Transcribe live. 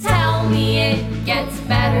gets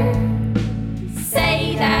better.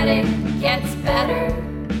 Say that it gets better.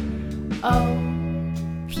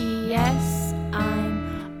 O-P-S,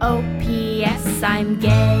 I'm O-P-S, I'm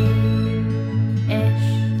gay-ish.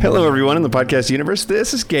 Hello, everyone in the podcast universe.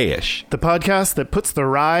 This is Gayish. The podcast that puts the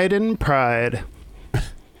ride in pride.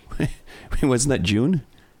 Wasn't that June?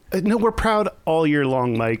 No, we're proud all year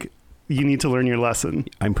long, Mike. You need to learn your lesson.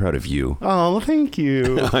 I'm proud of you. Oh, thank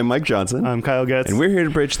you. I'm Mike Johnson. I'm Kyle Getz. And we're here to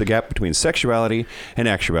bridge the gap between sexuality and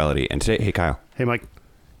actuality. And today, hey, Kyle. Hey, Mike.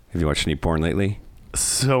 Have you watched any porn lately?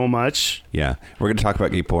 So much. Yeah. We're going to talk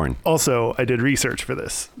about gay porn. Also, I did research for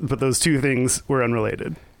this, but those two things were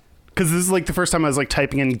unrelated. Because this is like the first time I was like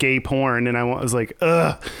typing in gay porn and I was like,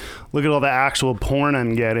 ugh, look at all the actual porn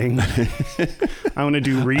I'm getting. I want to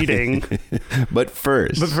do reading. But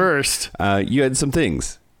first, you had some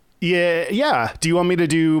things. Yeah. Do you want me to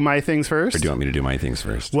do my things first? Or do you want me to do my things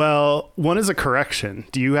first? Well, one is a correction.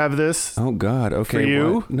 Do you have this? Oh, God. Okay. For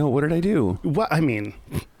you? What? No, what did I do? What? I mean,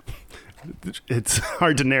 it's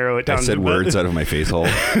hard to narrow it down. I said words out of my face hole.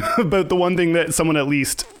 But the one thing that someone at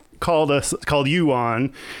least called you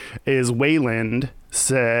on is Wayland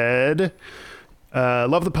said,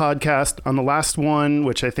 love the podcast. On the last one,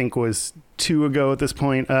 which I think was 2 ago at this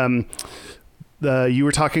point, you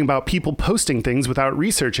were talking about people posting things without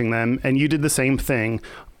researching them, and you did the same thing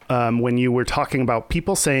when you were talking about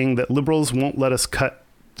people saying that liberals won't let us cut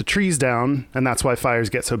the trees down, and that's why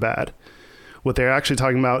fires get so bad. What they're actually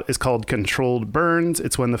talking about is called controlled burns.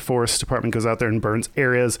 It's when the forest department goes out there and burns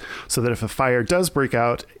areas so that if a fire does break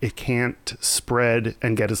out, it can't spread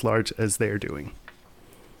and get as large as they're doing.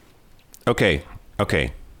 Okay.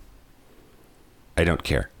 I don't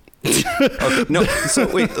care. Okay, no, so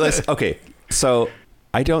wait, so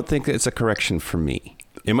I don't think it's a correction for me.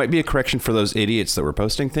 It might be a correction for those idiots that were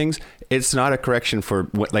posting things. It's not a correction for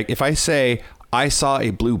what, like if I say I saw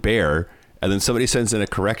a blue bear and then somebody sends in a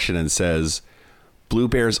correction and says blue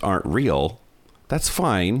bears aren't real, that's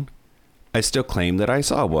fine. I still claim that I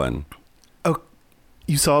saw one. Oh,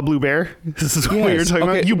 you saw a blue bear? This is what Yes. you're talking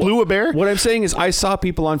about? You blew a bear? What I'm saying is I saw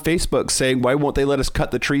people on Facebook saying, why won't they let us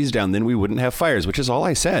cut the trees down? Then we wouldn't have fires, which is all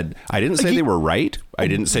I said. I didn't say they were right. I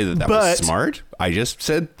didn't say that was smart. I just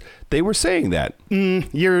said they were saying that.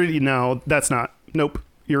 That's not. Nope.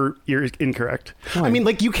 You're incorrect. Why? I mean,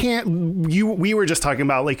 like we were just talking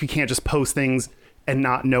about like you can't just post things and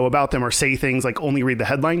not know about them or say things like only read the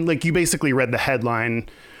headline. Like you basically read the headline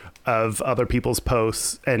of other people's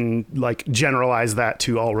posts and like generalize that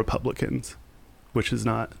to all Republicans, which is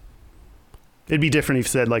not. It'd be different if you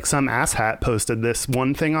said like some asshat posted this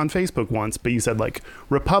one thing on Facebook once, but you said like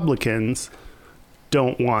Republicans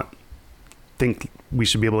think we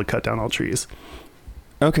should be able to cut down all trees.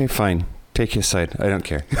 Okay, fine. Take his side. I don't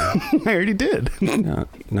care. I already did. No,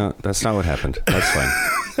 that's not what happened. That's fine.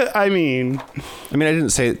 I mean, I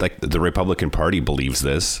didn't say like the Republican Party believes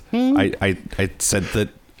this. I said that.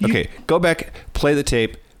 Okay, go back, play the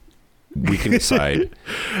tape. We can decide.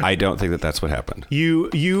 I don't think that that's what happened.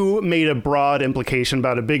 You made a broad implication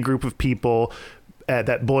about a big group of people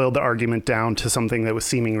that boiled the argument down to something that was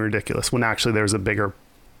seeming ridiculous when actually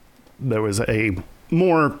there was a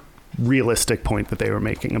more realistic point that they were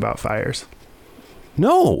making about fires.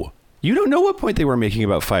 No, you don't know what point they were making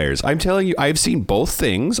about fires. I'm telling you, I've seen both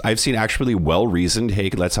things. I've seen actually well-reasoned, hey,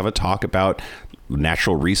 let's have a talk about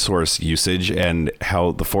natural resource usage and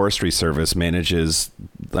how the Forestry Service manages.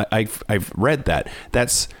 I've read that.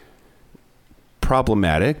 That's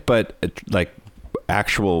problematic, but like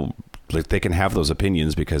actual, like they can have those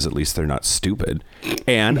opinions because at least they're not stupid.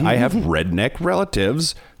 And I have redneck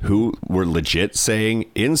relatives who were legit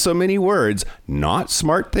saying in so many words, not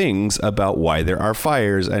smart things about why there are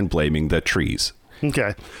fires and blaming the trees.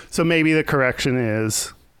 Okay. So maybe the correction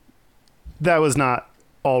is that was not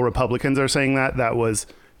all Republicans are saying that. That was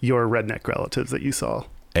your redneck relatives that you saw.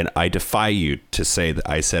 And I defy you to say that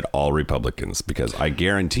I said all Republicans because I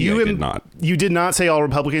guarantee I did not. You did not say all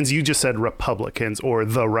Republicans. You just said Republicans or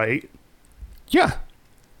the right. Yeah.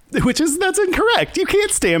 That's incorrect. You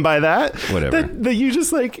can't stand by that. Whatever. That you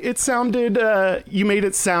just like, it sounded, you made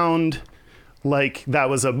it sound like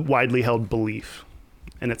that was a widely held belief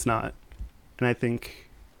and it's not. And I think,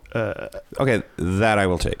 okay, that I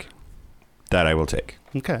will take.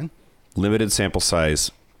 Okay. Limited sample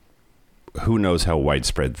size. Who knows how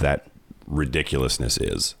widespread that ridiculousness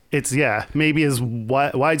is? It's maybe as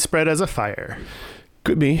widespread as a fire.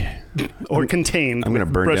 Could be. Or contained. I'm going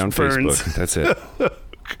to burn down burns. Facebook. That's it.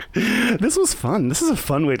 This was fun. This is a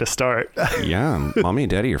fun way to start. Yeah. Mommy and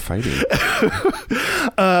Daddy are fighting.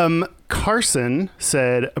 Carson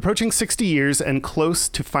said, approaching 60 years and close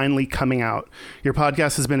to finally coming out. Your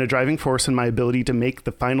podcast has been a driving force in my ability to make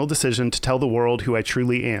the final decision to tell the world who I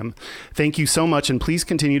truly am. Thank you so much, and please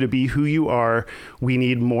continue to be who you are. We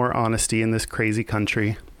need more honesty in this crazy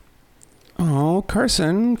country. Oh,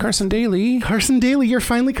 Carson Daly. Carson Daly, you're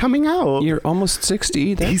finally coming out. You're almost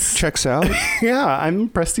 60. That checks out. Yeah, I'm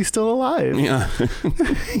impressed he's still alive. Yeah.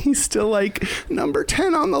 He's still like number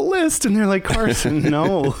 10 on the list. And they're like, Carson,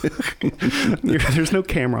 no. There's no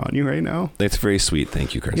camera on you right now. That's very sweet.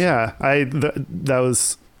 Thank you, Carson. Yeah,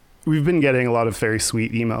 we've been getting a lot of very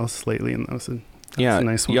sweet emails lately. And that was a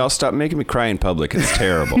nice one. Y'all stop making me cry in public. It's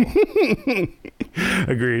terrible.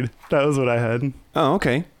 Agreed. That was what I had. Oh,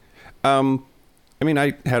 okay. I mean,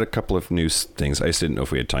 I had a couple of news things. I just didn't know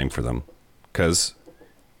if we had time for them. Because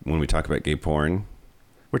when we talk about gay porn...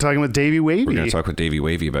 We're talking with Davey Wavey. We're going to talk with Davey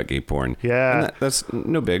Wavey about gay porn. Yeah. And that's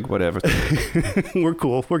no big, whatever. We're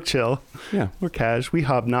cool. We're chill. Yeah. We're cash. We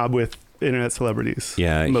hobnob with internet celebrities.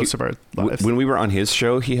 Yeah. Most of our lives. When we were on his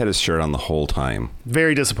show, he had his shirt on the whole time.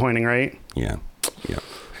 Very disappointing, right? Yeah. Yeah.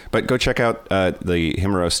 But go check out the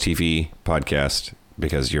Himeros TV podcast,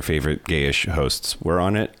 because your favorite gayish hosts were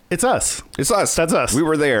on it. It's us. It's us. That's us. We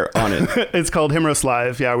were there on it. It's called Himeros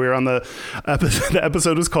Live. Yeah, we were on the episode. The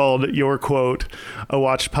episode was called Your Quote, A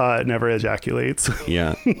Watched Pot Never Ejaculates.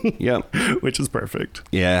 Yeah. Yep. Which is perfect.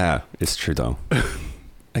 Yeah, it's true, though.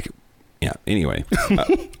 Yeah, anyway.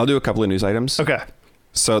 I'll do a couple of news items. Okay.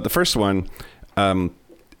 So the first one, do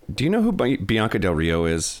you know who Bianca Del Rio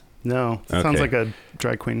is? No. Sounds like a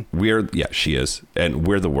drag queen. Yeah, she is. And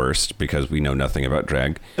we're the worst because we know nothing about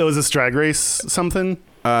drag. Oh, is this Drag Race something?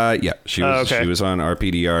 Yeah, she was She was on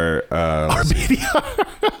RPDR.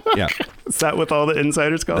 RPDR? Yeah. Is that what all the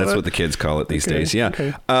insiders call it? That's what the kids call it these days, yeah.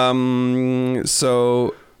 Okay.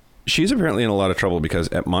 So she's apparently in a lot of trouble because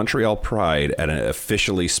at Montreal Pride, at an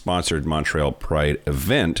officially sponsored Montreal Pride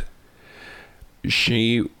event,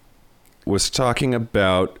 she was talking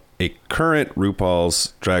about a current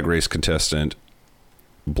RuPaul's Drag Race contestant,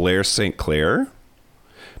 Blair St. Clair,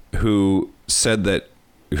 who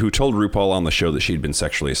told RuPaul on the show that she'd been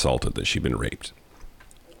sexually assaulted, that she'd been raped.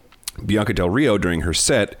 Bianca Del Rio, during her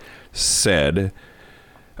set, said,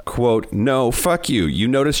 quote, "No, fuck you. You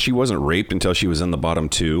noticed she wasn't raped until she was in the bottom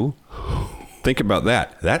two? Think about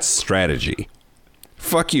that. That's strategy.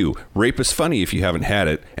 Fuck you. Rape is funny if you haven't had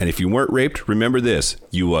it. And if you weren't raped, remember this,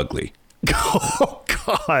 you ugly." Oh,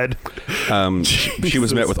 God. She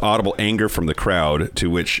was met with audible anger from the crowd,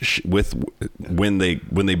 to which when they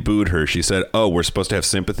booed her, she said, "Oh, we're supposed to have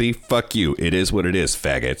sympathy? Fuck you. It is what it is,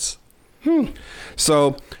 faggots."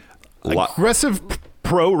 So aggressive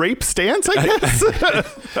pro-rape stance, I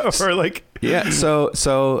guess. Or like, yeah.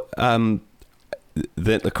 So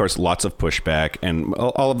then, of course, lots of pushback, and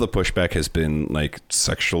all of the pushback has been like,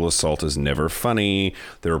 sexual assault is never funny.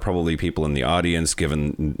 There were probably people in the audience,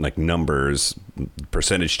 given like numbers,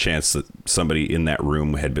 percentage chance that somebody in that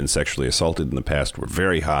room had been sexually assaulted in the past were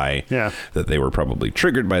very high. Yeah. That they were probably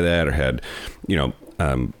triggered by that or had,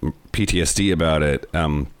 PTSD about it.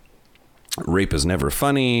 Rape is never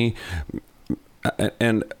funny.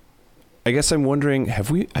 And I guess I'm wondering,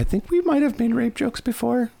 I think we might have made rape jokes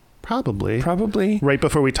before. Probably. Right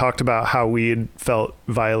before we talked about how we had felt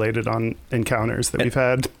violated on encounters that we've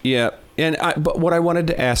had. Yeah. But what I wanted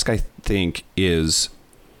to ask, I think, is,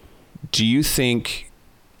 do you think...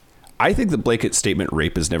 I think the blanket statement,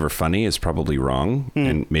 rape is never funny, is probably wrong.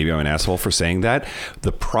 And maybe I'm an asshole for saying that.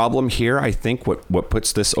 The problem here, I think what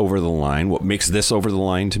puts this over the line, what makes this over the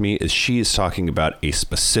line to me, is she is talking about a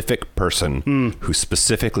specific person who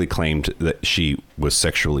specifically claimed that she was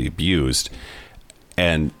sexually abused.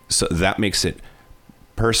 And so that makes it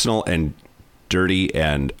personal and dirty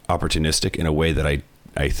and opportunistic in a way that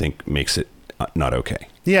I think makes it not okay.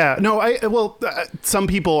 Yeah, no, some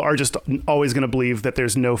people are just always going to believe that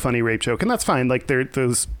there's no funny rape joke, and that's fine. Like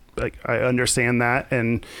I understand that,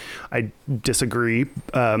 and I disagree,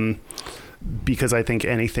 because I think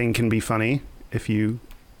anything can be funny if you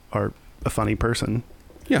are a funny person.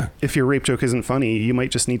 Yeah. If your rape joke isn't funny, you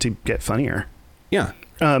might just need to get funnier. Yeah.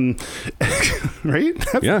 Right?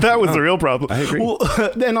 Yeah. That was the real problem. I agree. Well,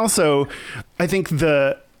 and also, I think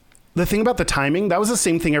the thing about the timing, that was the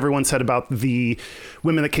same thing everyone said about the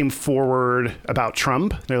women that came forward about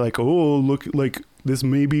Trump. They're like, oh, look, like this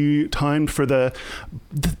may be timed for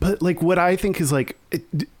but like what I think is like,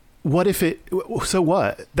 what if so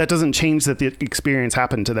what? That doesn't change that the experience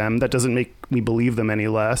happened to them. That doesn't make me believe them any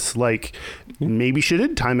less. Like maybe she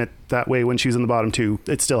did time it that way when she was in the bottom two.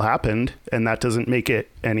 It still happened. And that doesn't make it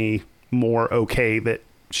any more okay that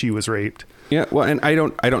she was raped. Yeah. Well, and I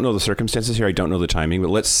don't know the circumstances here. I don't know the timing, but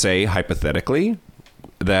let's say hypothetically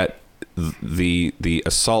that the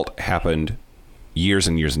assault happened years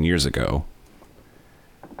and years and years ago,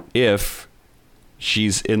 if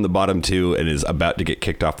she's in the bottom two and is about to get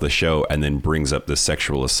kicked off the show and then brings up this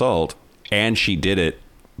sexual assault, and she did it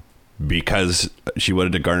because she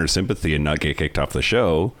wanted to garner sympathy and not get kicked off the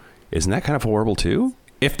show, isn't that kind of horrible too?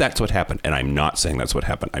 If that's what happened. And I'm not saying that's what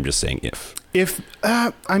happened. I'm just saying if.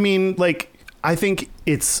 I mean, like, I think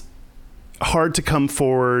it's hard to come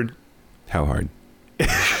forward. How hard?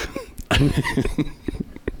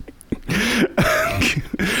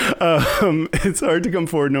 It's hard to come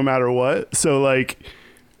forward no matter what. So, like,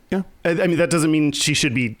 yeah. I mean, that doesn't mean she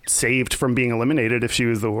should be saved from being eliminated if she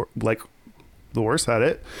was the worst at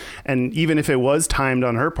it. And even if it was timed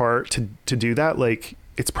on her part to do that, like,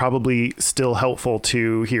 it's probably still helpful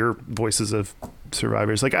to hear voices of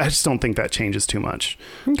survivors. Like, I just don't think that changes too much.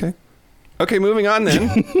 Okay, moving on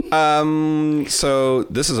then. So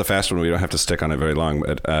this is a fast one. We don't have to stick on it very long.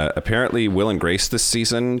 But apparently Will and Grace this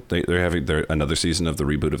season, they're having another season of the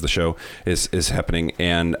reboot of the show is happening.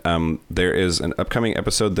 And there is an upcoming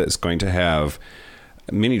episode that's going to have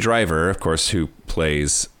Minnie Driver, of course, who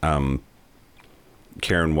plays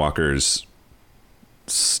Karen Walker's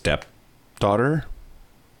stepdaughter,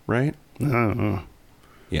 right?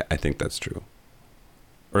 Yeah, I think that's true.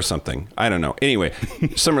 Or something. I don't know. Anyway,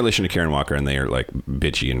 some relation to Karen Walker, and they are like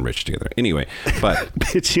bitchy and rich together. Anyway, but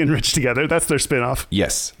bitchy and rich together. That's their spinoff.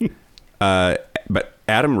 Yes. But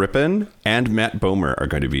Adam Rippon and Matt Bomer are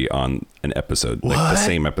going to be on an episode, like the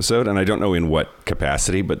same episode, and I don't know in what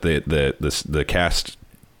capacity, but the cast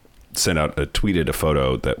tweeted a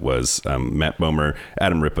photo that was Matt Bomer,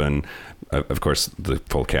 Adam Rippon, of course, the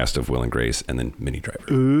full cast of Will and Grace, and then Minnie Driver.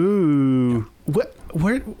 Ooh. Yeah.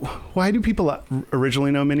 Why do people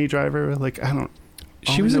originally know Minnie Driver? Like, I don't.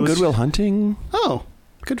 She was in Good Will Hunting. Oh,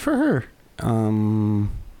 good for her. And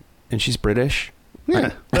she's British. Yeah,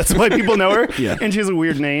 right? That's why people know her. Yeah. And she has a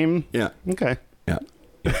weird name. Yeah. Okay. Yeah.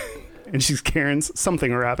 And she's Karen's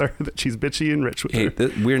something or other that she's bitchy and rich with her.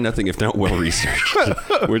 We're nothing if not well researched,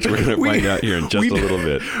 which we're going to find out here in just a little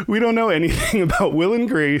bit. We don't know anything about Will and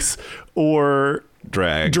Grace or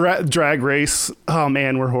drag race. Oh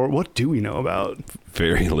man, we're horrible. What do we know about?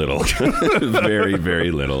 Very little. Very,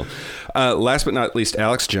 very little. Last but not least,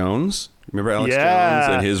 Alex Jones. Remember Alex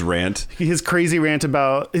Jones and his rant? His crazy rant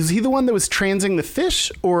about, is he the one that was transing the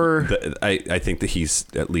fish or? I think that he's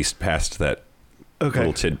at least passed that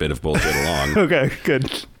little tidbit of bullshit along. Okay,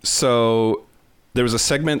 good. So there was a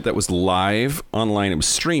segment that was live online. It was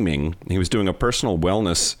streaming. He was doing a personal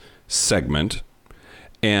wellness segment.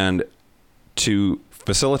 And to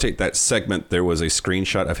facilitate that segment, there was a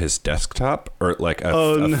screenshot of his desktop, or like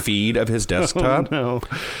a feed of his desktop. Oh, no.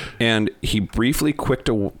 And he briefly clicked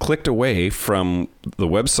away from the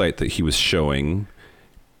website that he was showing.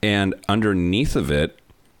 And underneath of it,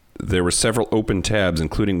 there were several open tabs,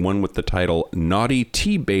 including one with the title Naughty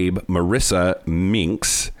T-Babe Marissa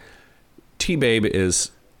Minx. T-Babe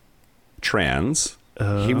is trans.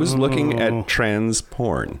 He was looking at trans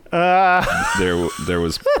porn. There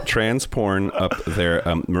was trans porn up there.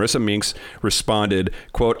 Marissa Minx responded,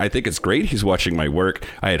 quote, "I think it's great he's watching my work.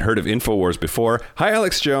 I had heard of InfoWars before. Hi,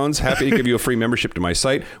 Alex Jones. Happy to give you a free membership to my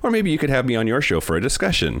site. Or maybe you could have me on your show for a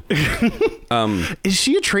discussion." Is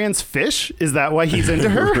she a trans fish? Is that why he's into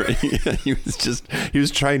her? Yeah, he was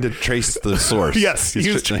trying to trace the source. Yes, he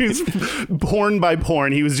was porn by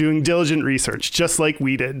porn. He was doing diligent research, just like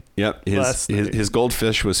we did. Yep. His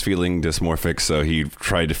goldfish was feeling dysmorphic, so he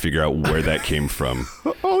tried to figure out where that came from.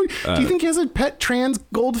 Oh, do you think he has a pet trans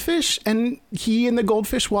goldfish, and he and the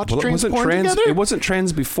goldfish watch trans porn together? It wasn't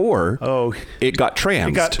trans before. Oh, it got trans.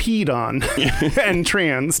 It got peed on and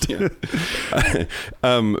transed.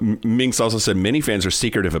 Minx also said many fans are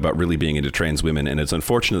secretive about really being into trans women, and it's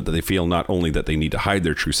unfortunate that they feel not only that they need to hide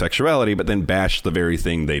their true sexuality, but then bash the very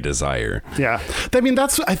thing they desire. Yeah. I mean,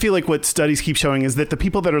 I feel like what studies keep showing is that the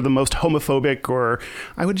people that are the most homophobic, or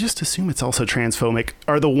I would just assume it's also transphobic,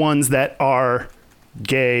 are the ones that are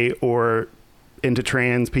gay or into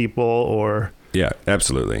trans people or... Yeah,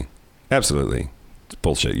 absolutely. Absolutely. It's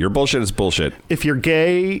bullshit. Your bullshit is bullshit. If you're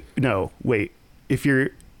gay... No, wait. If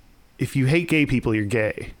you hate gay people, you're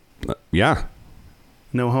gay. Yeah.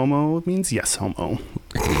 No homo means yes homo.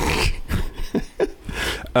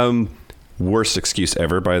 Worst excuse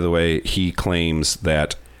ever, by the way. He claims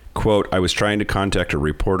that, quote, "I was trying to contact a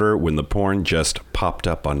reporter when the porn just popped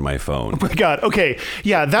up on my phone." Oh my God. Okay.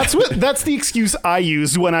 Yeah, that's the excuse I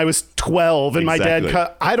used when I was 12 and Exactly. my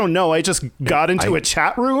dad I don't know. I just got into a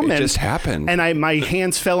chat room It just happened. And my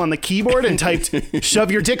hands fell on the keyboard and typed,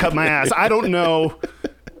 "Shove your dick up my ass." I don't know.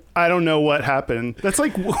 I don't know what happened. That's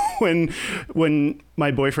like when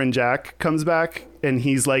my boyfriend Jack comes back and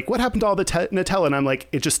he's like, what happened to all the Nutella? And I'm like,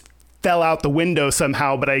 it just fell out the window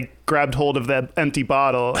somehow, but I grabbed hold of the empty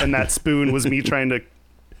bottle, and that spoon was me trying to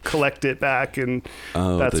collect it back, and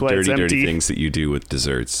that's why it's empty. Dirty things that you do with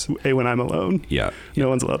desserts. When I'm alone. Yeah. No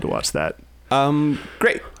one's allowed to watch that.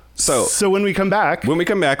 Great. So when we come back, we're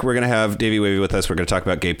going to have Davey Wavey with us. We're going to talk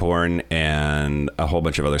about gay porn and a whole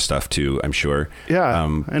bunch of other stuff too, I'm sure. Yeah.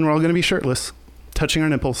 And we're all going to be shirtless, touching our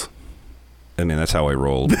nipples. I mean, that's how I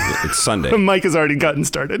roll. It's Sunday. Mike has already gotten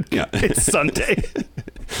started. Yeah. It's Sunday.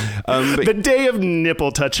 The day of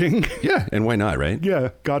nipple touching. Yeah. And why not, right? Yeah.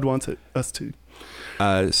 God wants us to.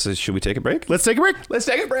 So should we take a break? Let's take a break. Let's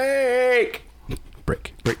take a break.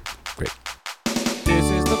 Break. Great.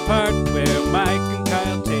 This is the part where Mike and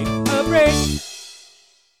Kyle take a break.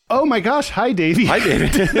 Oh my gosh. Hi, Davey. Hi,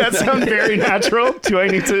 David. That sounds very natural. Do I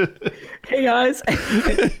need to? Hey, guys.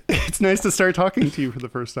 It's nice to start talking to you for the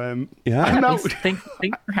first time. Yeah. Thanks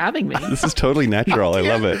for having me. This is totally natural. I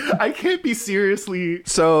love it. I can't be seriously.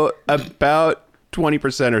 So about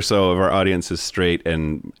 20% or so of our audience is straight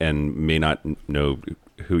and may not know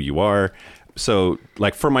who you are. So,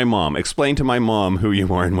 like, for my mom, explain to my mom who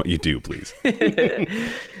you are and what you do, please.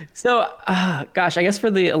 So, gosh, I guess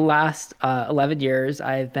for the last 11 years,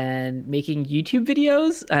 I've been making YouTube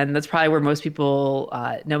videos, and that's probably where most people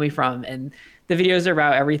know me from. And the videos are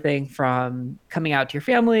about everything from coming out to your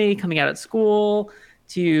family, coming out at school,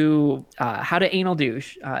 to how to anal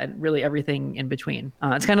douche, and really everything in between.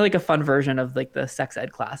 It's kind of like a fun version of like the sex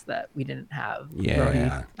ed class that we didn't have.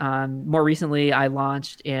 Yeah. More recently, I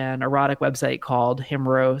launched an erotic website called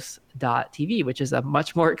himrose.tv, which is a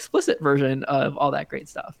much more explicit version of all that great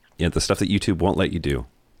stuff. Yeah, the stuff that YouTube won't let you do.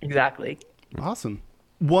 Exactly. Awesome.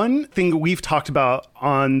 One thing we've talked about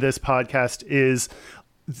on this podcast is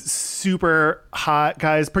super hot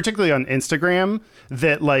guys, particularly on Instagram,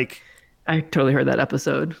 that like... I totally heard that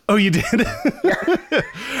episode. Oh, you did?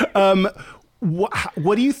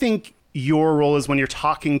 What do you think your role is when you're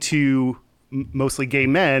talking to mostly gay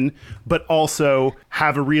men, but also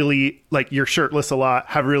have a really, like, you're shirtless a lot,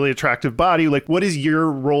 have a really attractive body? Like, what is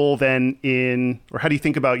your role then in, or how do you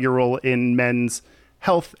think about your role in men's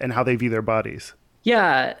health and how they view their bodies?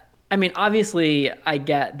 Yeah. I mean, obviously, I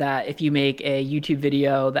get that if you make a YouTube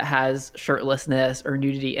video that has shirtlessness or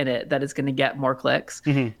nudity in it, that it's going to get more clicks.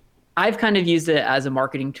 Mm-hmm. I've kind of used it as a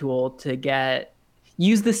marketing tool to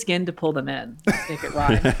use the skin to pull them in. Make it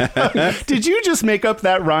rhyme. Did you just make up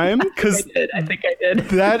that rhyme? Because I think I did.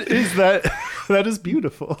 That is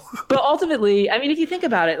beautiful. But ultimately, I mean, if you think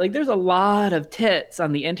about it, like there's a lot of tits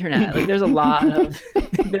on the internet. Like there's a lot of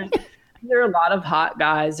there are a lot of hot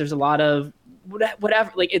guys. There's a lot of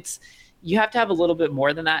whatever. Like you have to have a little bit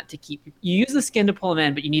more than that to keep. You use the skin to pull them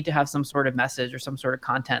in, but you need to have some sort of message or some sort of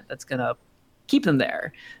content that's gonna keep them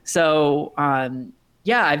there. So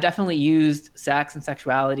yeah, I've definitely used sex and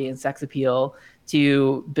sexuality and sex appeal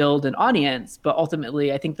to build an audience. But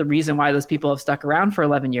ultimately, I think the reason why those people have stuck around for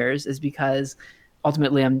 11 years is because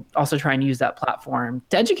ultimately I'm also trying to use that platform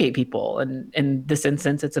to educate people. And in this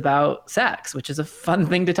instance, it's about sex, which is a fun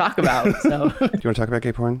thing to talk about. So Do you want to talk about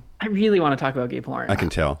gay porn? I really want to talk about gay porn. I can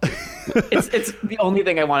tell. It's the only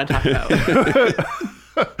thing I want to talk about.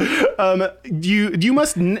 You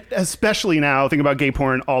must especially now think about gay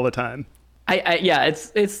porn all the time. Yeah,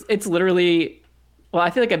 it's literally, well, I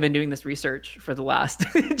feel like I've been doing this research for the last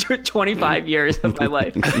 25 years of my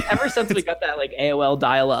life. Ever since we got that like AOL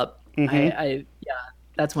dial up. Mm-hmm. Yeah,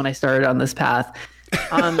 that's when I started on this path.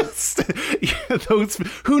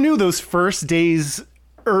 Who knew those first days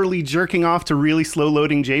early jerking off to really slow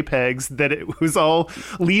loading JPEGs that it was all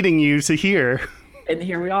leading you to here. And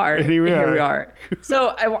here we are. So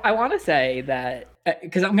I want to say that,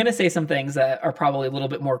 because I'm going to say some things that are probably a little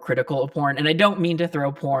bit more critical of porn. And I don't mean to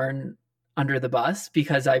throw porn under the bus,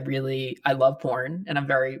 because I love porn and I'm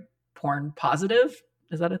very porn positive.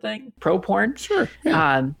 Is that a thing? Pro porn? Sure.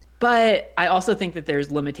 Yeah. But I also think that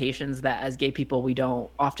there's limitations that as gay people, we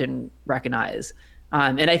don't often recognize.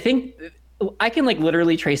 And I think I can like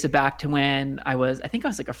literally trace it back to when I was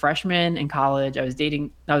like a freshman in college. I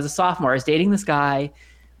was a sophomore. I was dating this guy.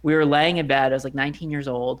 We were laying in bed. I was like 19 years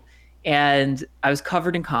old and I was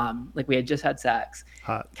covered in cum. Like we had just had sex.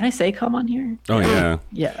 Hot. Can I say cum on here? Oh yeah.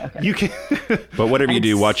 Yeah. Okay. You can. But whatever you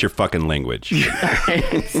do, watch your fucking language.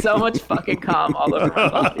 So much fucking cum all over my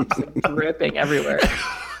body, just dripping everywhere.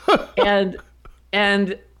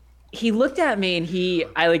 And he looked at me and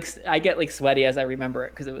I get like sweaty as I remember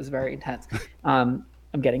it because it was very intense. I'm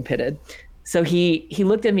getting pitted. So he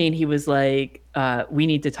looked at me and he was like, we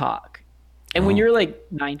need to talk. And when you're like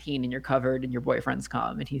 19 and you're covered and your boyfriend's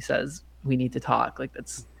come and he says, we need to talk, like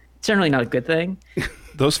certainly not a good thing.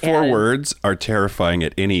 Those four And- words are terrifying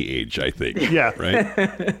at any age, I think. Yeah.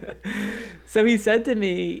 Right? So he said to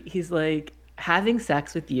me, he's like, having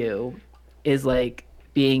sex with you is like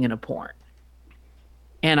being in a porn.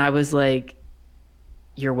 And I was like,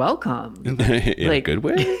 you're welcome. In a Like- good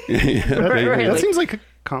way? Right, That like- seems like a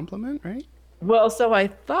compliment, right? Well, so I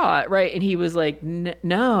thought, right? And he was like,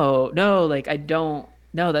 no, like, I don't,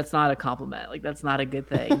 no, that's not a compliment. Like, that's not a good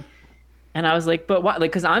thing. And I was like, but what?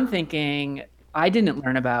 Like, because I'm thinking I didn't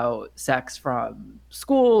learn about sex from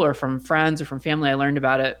school or from friends or from family. I learned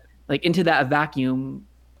about it like into that vacuum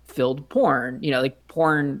filled porn. You know, like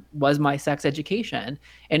porn was my sex education.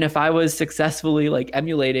 And if I was successfully like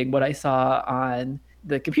emulating what I saw on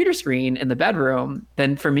the computer screen in the bedroom,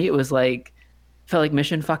 then for me, it was like, felt like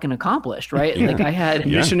mission fucking accomplished, right? Yeah. Like I had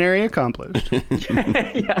Missionary accomplished.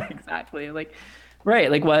 yeah, exactly. Like, right.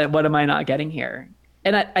 Like what am I not getting here?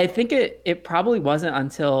 And I think it probably wasn't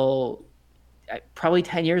until probably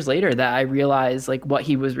 10 years later that I realized like what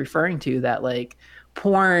he was referring to, that like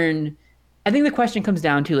porn, I think the question comes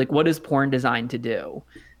down to like, what is porn designed to do?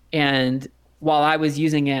 And while I was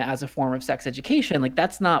using it as a form of sex education, like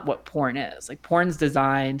that's not what porn is. Like porn's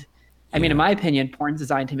designed, I mean, in my opinion, porn's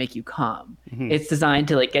designed to make you come. It's designed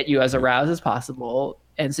to like get you as aroused as possible.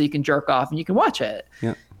 And so you can jerk off and you can watch it.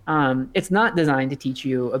 Yeah. It's not designed to teach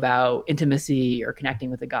you about intimacy or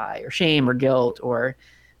connecting with a guy or shame or guilt or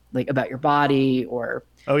like about your body or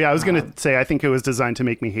Oh yeah, I was gonna say I think it was designed to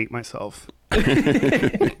make me hate myself.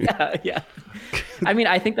 yeah. I mean,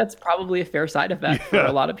 I think that's probably a fair side effect for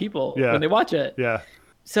a lot of people Yeah. when they watch it. Yeah.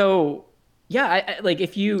 So yeah, I like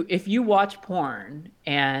if you watch porn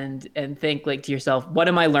and think like to yourself, what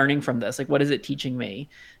am I learning from this? Like, what is it teaching me?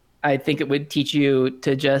 I think it would teach you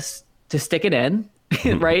to stick it in,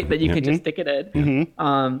 right? That you can just stick it in.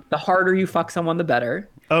 The harder you fuck someone, the better.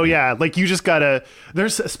 Oh yeah, like you just gotta.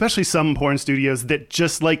 There's especially some porn studios that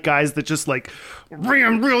just like guys that just like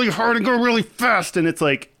ram really hard and go really fast, and it's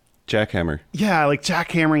like Jackhammer. yeah, like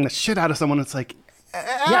jackhammering the shit out of someone. It's like,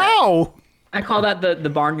 ow. I call that the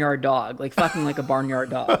barnyard dog, like fucking like a barnyard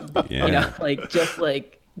dog. Yeah. You know, like just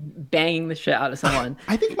like banging the shit out of someone.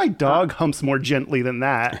 I think my dog humps more gently than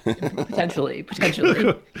that. potentially.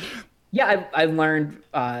 Yeah, I've learned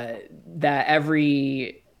that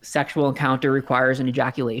every sexual encounter requires an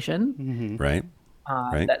ejaculation. Right?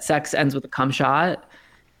 Right. That sex ends with a cum shot.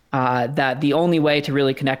 That the only way to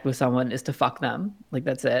really connect with someone is to fuck them. Like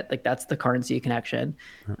that's it. Like that's the currency of connection.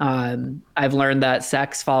 I've learned that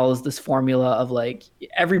sex follows this formula of like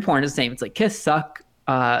every porn is the same. It's like kiss, suck,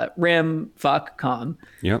 rim, fuck, cum.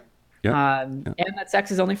 Yep. Yep. And that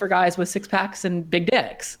sex is only for guys with six packs and big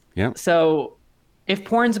dicks. Yep. So if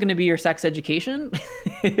porn's going to be your sex education,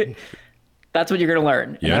 that's what you're going to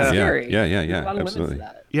learn. And that's scary. Yeah. There's a lot of limits Absolutely. to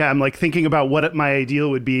that. Yeah, I'm like thinking about what my ideal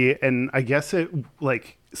would be, and I guess it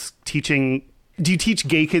like teaching. Do you teach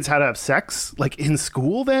gay kids how to have sex like in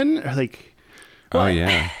school then, or like? Oh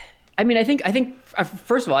yeah. I mean, I think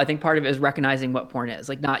first of all, I think part of it is recognizing what porn is,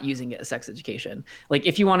 like not using it as sex education. Like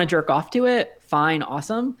if you want to jerk off to it, fine,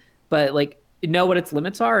 awesome, but like know what its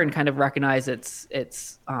limits are and kind of recognize its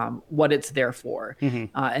what it's there for,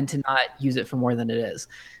 and to not use it for more than it is.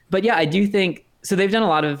 But yeah, I do think so. They've done a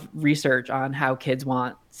lot of research on how kids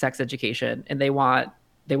want sex education, and they want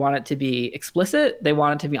it to be explicit, they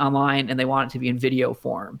want it to be online, and they want it to be in video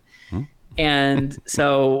form. And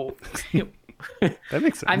so That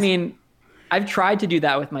makes sense. I mean, I've tried to do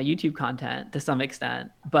that with my YouTube content to some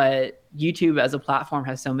extent, but YouTube as a platform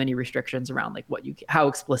has so many restrictions around like how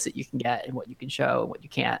explicit you can get and what you can show and what you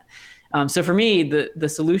can't. So for me, the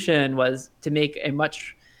solution was to make a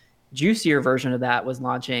much juicier version of that was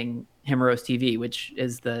launching Himeros TV, which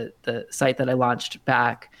is the site that I launched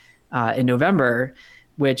back in November,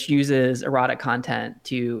 which uses erotic content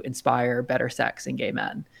to inspire better sex in gay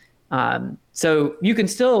men. So you can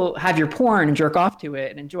still have your porn and jerk off to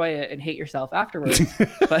it and enjoy it and hate yourself afterwards.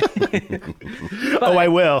 oh, I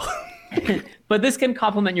will. But this can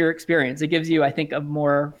complement your experience. It gives you, I think, a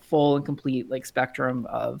more full and complete like spectrum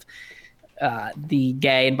of the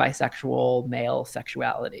gay and bisexual male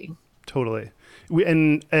sexuality. Totally.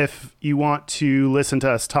 And if you want to listen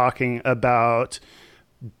to us talking about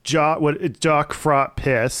jock fraught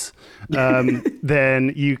piss,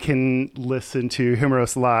 then you can listen to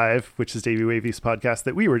Himeros Live, which is Davey Wavey's podcast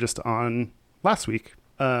that we were just on last week.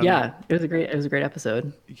 Yeah, it was a great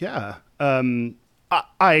episode. Yeah.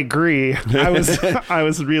 I agree. I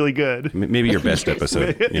was really good. Maybe your best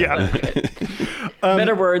episode. Yeah.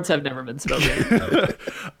 Better words have never been spoken.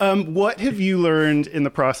 What have you learned in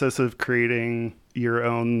the process of creating your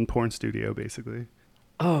own porn studio, basically?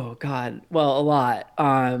 Oh God. Well, a lot.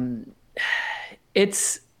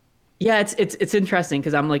 It's Yeah, it's interesting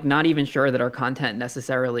because I'm like not even sure that our content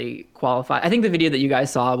necessarily qualify. I think the video that you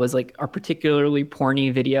guys saw was like our particularly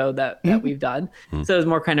porny video that we've done. So it's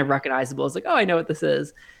more kind of recognizable. It's like, oh, I know what this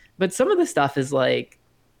is. But some of the stuff is like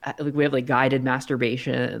we have like guided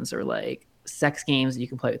masturbations or like sex games that you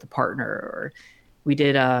can play with a partner, or we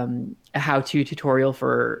did a how-to tutorial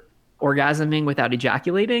for orgasming without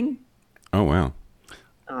ejaculating. Oh wow.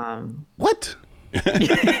 What?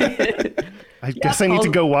 I guess I need to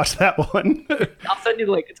go watch that one. I'll send you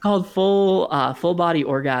the link. It's called full body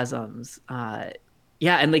orgasms.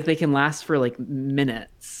 Yeah, and like they can last for like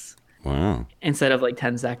minutes. Wow. Instead of like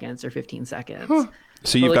 10 seconds or 15 seconds.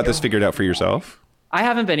 So you've like, got this figured out for yourself? I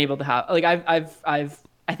haven't been able to have like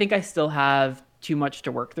I think I still have too much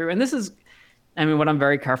to work through. And this is, I mean, what I'm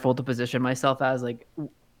very careful to position myself as, like,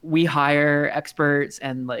 we hire experts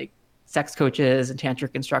and like sex coaches and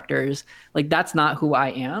tantric instructors. Like, that's not who I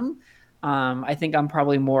am. I think I'm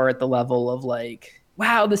probably more at the level of like,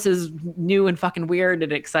 wow, this is new and fucking weird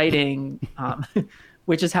and exciting,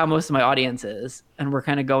 which is how most of my audience is. And we're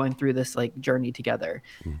kind of going through this like journey together.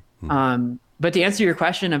 But to answer your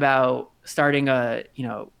question about starting a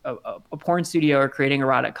porn studio or creating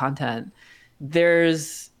erotic content,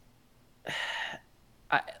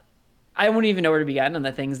 I wouldn't even know where to begin on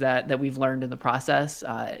the things that we've learned in the process,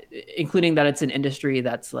 including that it's an industry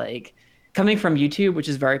that's like coming from YouTube, which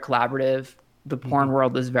is very collaborative. The porn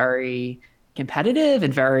world is very competitive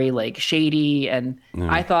and very like shady. And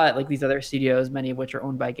I thought like these other studios, many of which are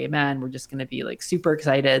owned by gay men, were just going to be like super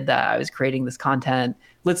excited that I was creating this content.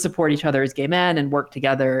 Let's support each other as gay men and work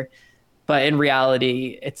together. But in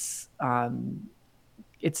reality, it's a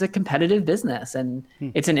competitive business, and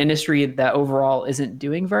it's an industry that overall isn't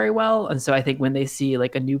doing very well. And so I think when they see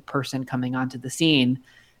like a new person coming onto the scene,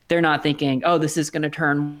 they're not thinking, oh, this is going to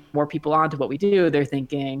turn more people on to what we do. They're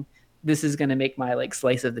thinking, this is going to make my like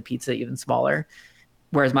slice of the pizza even smaller.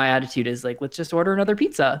 Whereas my attitude is like, let's just order another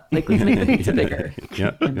pizza. Like, let's make the pizza bigger.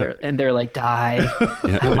 And they're like, die.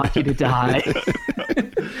 I want you to die.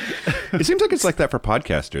 It seems like it's like that for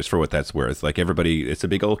podcasters, for what that's worth. Like, everybody, it's a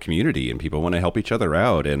big old community and people want to help each other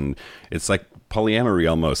out. And it's like polyamory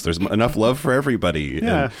almost. There's enough love for everybody.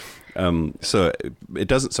 Yeah. And, so it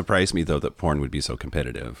doesn't surprise me, though, that porn would be so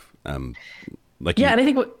competitive. And I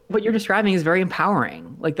think what you're describing is very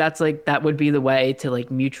empowering. Like, that would be the way to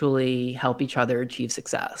like mutually help each other achieve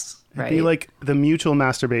success. Right? It'd be like the mutual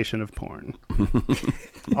masturbation of porn.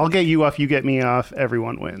 I'll get you off, you get me off,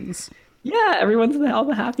 everyone wins. Yeah, everyone's all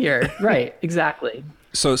the happier. Right, exactly.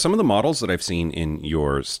 So some of the models that I've seen in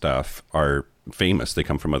your stuff are famous. They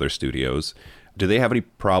come from other studios. Do they have any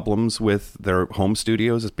problems with their home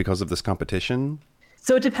studios because of this competition?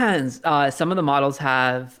 So it depends. Some of the models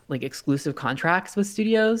have like exclusive contracts with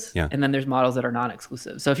studios, and then there's models that are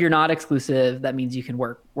non-exclusive. So if you're not exclusive, that means you can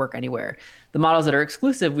work anywhere. The models that are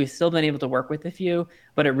exclusive, we've still been able to work with a few,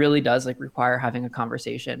 but it really does like require having a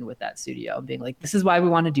conversation with that studio, being like, this is why we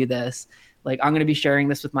want to do this. Like, I'm going to be sharing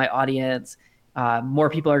this with my audience. More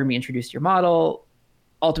people are going to be introduced to your model.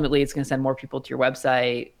 Ultimately, it's going to send more people to your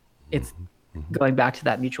website. It's going back to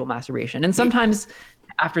that mutual masturbation. And sometimes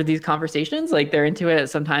after these conversations, like, they're into it,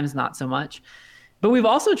 sometimes not so much. But we've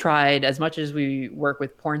also tried, as much as we work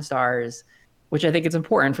with porn stars, which I think it's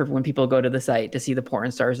important for when people go to the site to see the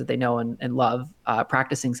porn stars that they know and love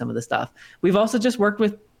practicing some of the stuff. We've also just worked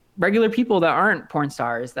with regular people that aren't porn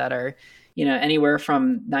stars, that are, anywhere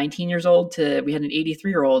from 19 years old to, we had an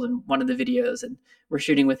 83-year-old in one of the videos, and we're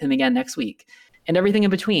shooting with him again next week, and everything in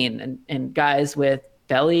between, and guys with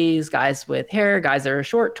bellies, guys with hair, guys that are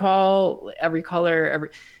short, tall, every color,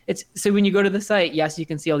 so when you go to the site, yes, you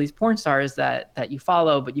can see all these porn stars that you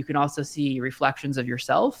follow, but you can also see reflections of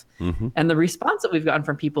yourself. And the response that we've gotten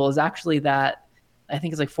from people is actually that I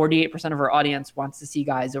think it's like 48% of our audience wants to see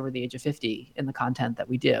guys over the age of 50 in the content that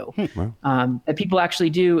we do. That people actually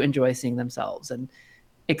do enjoy seeing themselves, and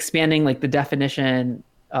expanding like the definition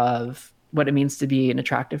of what it means to be an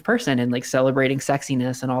attractive person, and like celebrating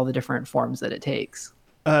sexiness and all the different forms that it takes.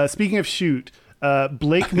 Speaking of shoot,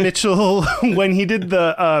 Blake Mitchell, when he did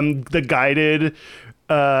the guided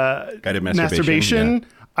masturbation,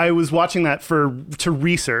 I was watching that to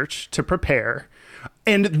research, to prepare,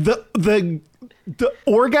 and the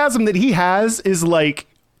orgasm that he has is like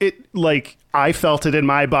I felt it in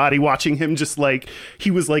my body watching him. Just like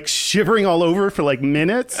he was like shivering all over for like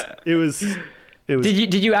minutes. It was.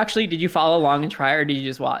 Did you follow along and try, or did you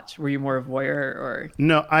just watch? Were you more a voyeur, or?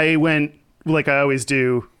 No, I went like I always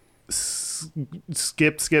do.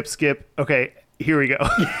 Skip. Okay, here we go.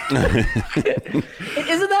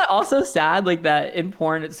 Isn't that also sad? Like, that in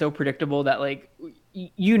porn, it's so predictable that like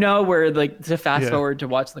where like to fast forward to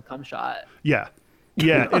watch the cum shot. Yeah.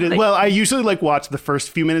 Yeah, it is. Well, I usually like watch the first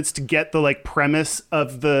few minutes to get the like premise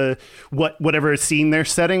of the whatever scene they're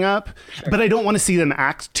setting up, but I don't want to see them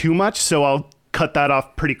act too much, so I'll cut that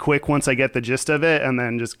off pretty quick once I get the gist of it, and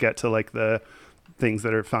then just get to like the things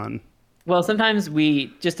that are fun. Well, sometimes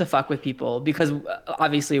we, just to fuck with people, because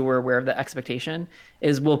obviously we're aware of the expectation,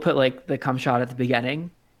 is we'll put like the cum shot at the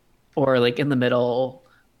beginning or like in the middle,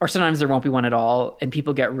 or sometimes there won't be one at all. And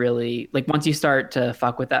people get really, like, once you start to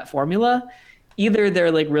fuck with that formula, either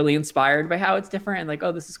they're like really inspired by how it's different and like,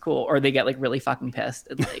 oh, this is cool, or they get like really fucking pissed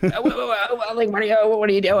and like, like what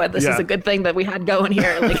are you doing? This is a good thing that we had going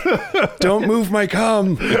here. Like, don't move my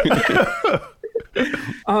cum.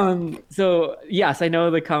 So yes, I know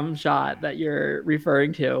the cum shot that you're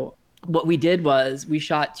referring to. What we did was we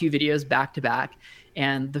shot 2 videos back to back,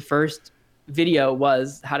 and the first video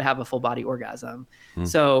was how to have a full body orgasm.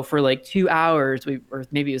 So for like 2 hours, or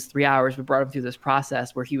maybe it was 3 hours, we brought him through this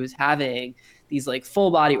process where he was having these like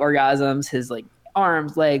full body orgasms. His like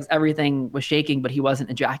arms, legs, everything was shaking, but he wasn't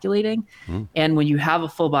ejaculating. And when you have a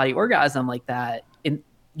full body orgasm like that,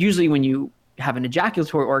 usually when you have an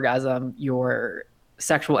ejaculatory orgasm, your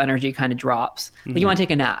sexual energy kind of drops. Like you want to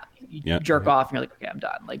take a nap, you jerk off, and you're like, okay, I'm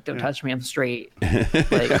done. Like, don't touch me, I'm straight.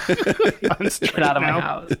 Like, get out of my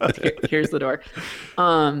house. Here's the door.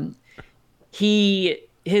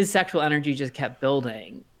 His sexual energy just kept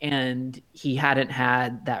building, and he hadn't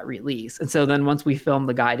had that release. And so then once we filmed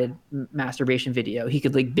the guided masturbation video, he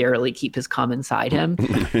could like barely keep his cum inside him.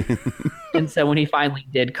 And so when he finally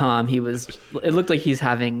did come, it looked like he's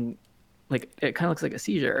having, like, it kind of looks like a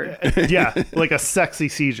seizure. Yeah, like a sexy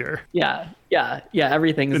seizure. Yeah.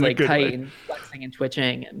 Everything's In a like good tight way. and flexing and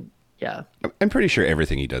twitching, and yeah. I'm pretty sure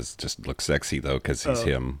everything he does just looks sexy though, because he's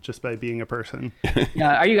him. Just by being a person.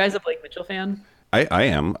 Yeah. Are you guys a Blake Mitchell fan? I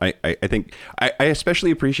am. I think I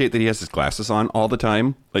especially appreciate that he has his glasses on all the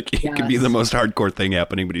time. Like, it could be the most hardcore thing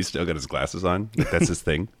happening, but he's still got his glasses on. Like, that's his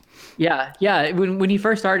thing. Yeah. When he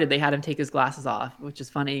first started, they had him take his glasses off, which is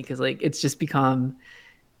funny because like it's just become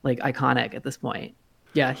like iconic at this point.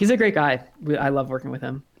 Yeah, he's a great guy. I love working with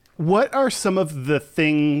him. What are some of the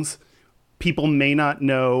things people may not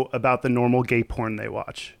know about the normal gay porn they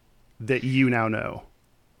watch that you now know?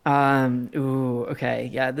 Okay.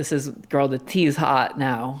 Yeah, this is, girl, the tea is hot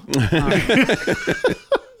now.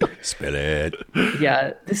 Spill it.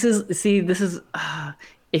 Yeah, this is,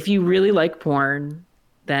 if you really like porn,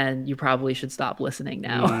 then you probably should stop listening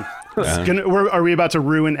now. Are we about to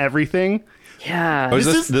ruin everything? Yeah. Oh, is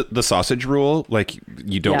this the sausage rule? Like,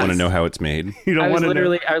 you don't want to know how it's made? You don't want to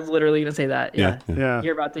know. I was literally going to say that. Yeah.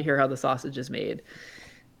 You're about to hear how the sausage is made.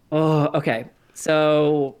 Oh, okay.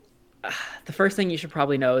 So the first thing you should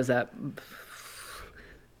probably know is that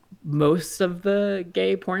most of the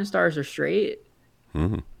gay porn stars are straight.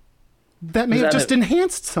 That may have just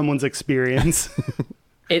enhanced someone's experience.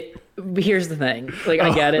 Here's the thing. Like,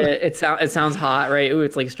 I get it. It sounds hot, right? Ooh,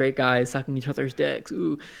 it's like straight guys sucking each other's dicks.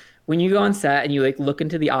 Ooh. When you go on set and you like look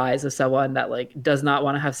into the eyes of someone that like does not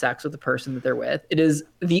want to have sex with the person that they're with, it is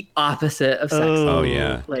the opposite of sex. Oh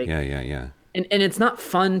yeah. Like, yeah. And it's not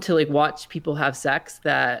fun to like watch people have sex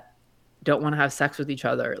that don't want to have sex with each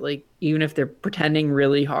other. Like, even if they're pretending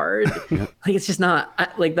really hard, like it's just not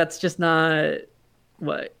that's just not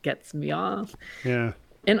what gets me off. Yeah.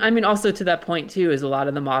 And I mean, also to that point too, is a lot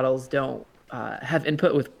of the models don't have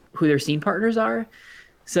input with who their scene partners are.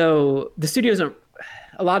 So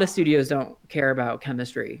a lot of studios don't care about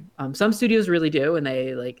chemistry. Some studios really do, and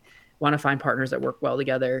they like want to find partners that work well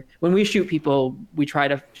together. When we shoot people, we try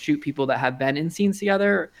to shoot people that have been in scenes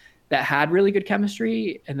together, that had really good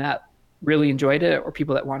chemistry and that really enjoyed it, or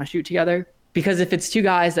people that want to shoot together. Because if it's 2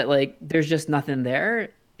 guys that like, there's just nothing there,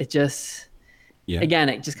 it just, again,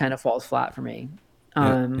 it just kind of falls flat for me.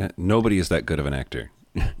 Nobody is that good of an actor.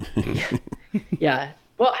 Yeah.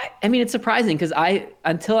 Well, I mean, it's surprising because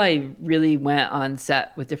until I really went on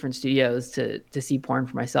set with different studios to see porn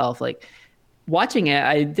for myself, like watching it,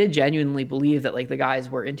 I did genuinely believe that like the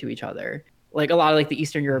guys were into each other. Like a lot of like the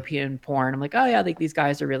Eastern European porn, I'm like, oh yeah, like these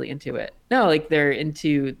guys are really into it. No, like they're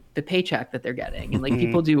into the paycheck that they're getting. And like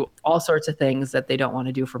people do all sorts of things that they don't want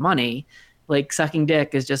to do for money. Like sucking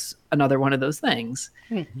dick is just another one of those things.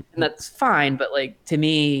 And that's fine. But like, to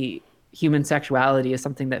me, human sexuality is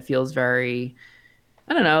something that feels very,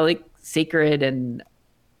 I don't know, like sacred. And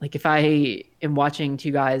like, if I am watching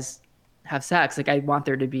 2 guys have sex, like I want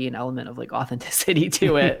there to be an element of like authenticity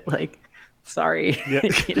to it. Like, sorry.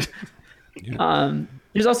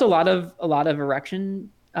 There's also a lot of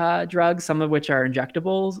erection drugs, some of which are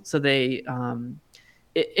injectables. So they,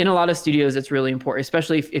 in a lot of studios, it's really important,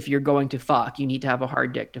 especially if you're going to fuck, you need to have a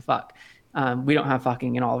hard dick to fuck. We don't have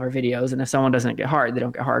fucking in all of our videos. And if someone doesn't get hard, they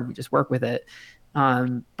don't get hard. We just work with it.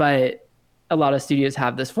 But a lot of studios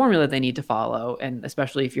have this formula they need to follow, and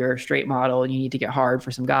especially if you're a straight model and you need to get hard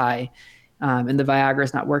for some guy, and the Viagra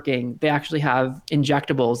is not working, they actually have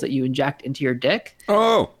injectables that you inject into your dick.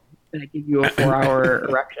 Oh, That give you a 4-hour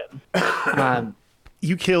erection.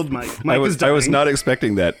 You killed Mike. I was dying. not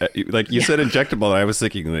expecting that. Like you said, injectable. And I was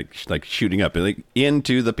thinking like shooting up like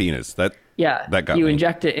into the penis. That got you me.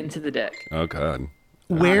 inject it into the dick. Oh God.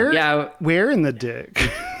 Where? Where in the dick?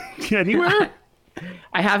 Anywhere?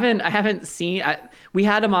 I haven't seen. We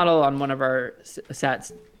had a model on one of our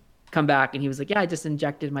sets come back, and he was like, "Yeah, I just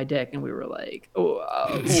injected my dick," and we were like, "Oh."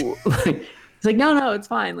 Like, it's like, no, it's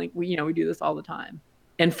fine. Like we do this all the time.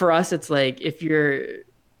 And for us, it's like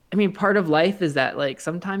part of life is that like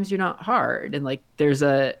sometimes you're not hard, and like there's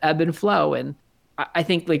a ebb and flow. And I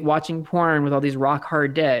think like watching porn with all these rock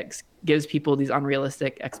hard dicks gives people these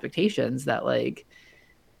unrealistic expectations that like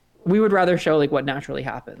we would rather show like what naturally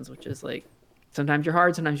happens, which is like sometimes you're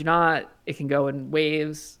hard, sometimes you're not. It can go in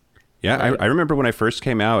waves. Yeah, I remember when I first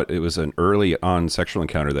came out, it was an early on sexual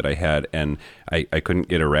encounter that I had, and I couldn't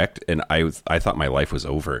get erect, and I thought my life was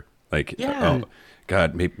over. Like, oh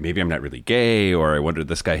God, maybe I'm not really gay, or I wonder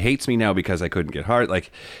this guy hates me now because I couldn't get hard.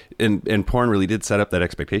 Like, and porn really did set up that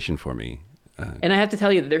expectation for me. And I have to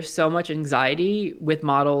tell you, there's so much anxiety with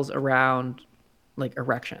models around like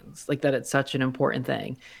erections, like that it's such an important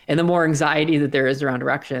thing. And the more anxiety that there is around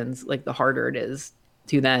erections, like the harder it is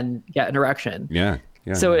to then get an erection. Yeah.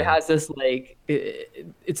 So it has this like,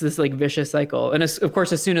 it's this like vicious cycle. And of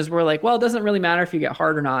course, as soon as we're like, well, it doesn't really matter if you get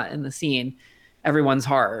hard or not in the scene, everyone's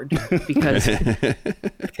hard because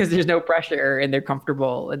there's no pressure and they're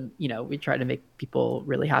comfortable. And, we try to make people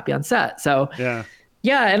really happy on set. So yeah.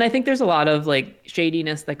 And I think there's a lot of like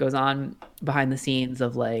shadiness that goes on behind the scenes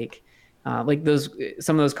of like some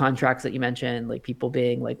of those contracts that you mentioned, like people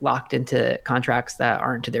being like locked into contracts that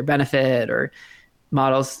aren't to their benefit, or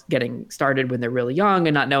models getting started when they're really young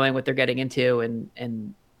and not knowing what they're getting into,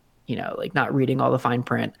 and like not reading all the fine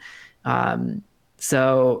print.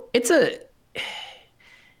 So it's a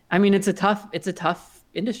tough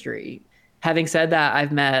industry. Having said that,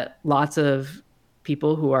 I've met lots of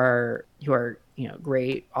people who are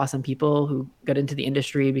great, awesome people who got into the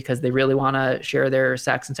industry because they really want to share their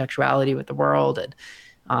sex and sexuality with the world, and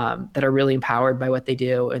that are really empowered by what they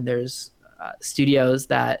do. And there's studios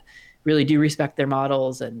that really do respect their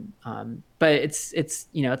models, and but it's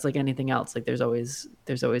like anything else. Like there's always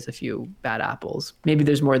a few bad apples. Maybe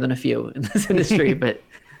there's more than a few in this industry, but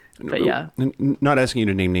yeah. Not asking you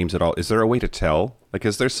to name names at all. Is there a way to tell? Like,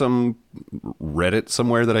 is there some Reddit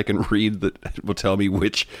somewhere that I can read that will tell me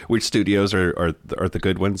which studios are the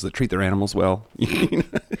good ones that treat their animals well?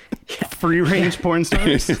 Free range porn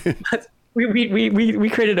stars. We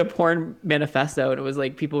created a porn manifesto, and it was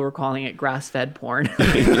like people were calling it grass-fed porn.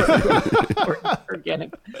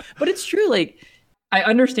 Organic. But it's true. Like, I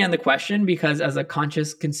understand the question, because as a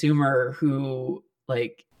conscious consumer who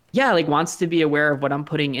wants to be aware of what I'm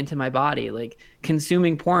putting into my body, like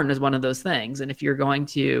consuming porn is one of those things. And if you're going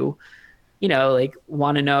to,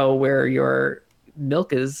 want to know where your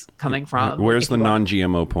milk is coming from, where's the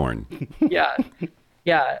non-GMO porn? Yeah.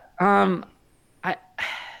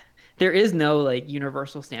 There is no like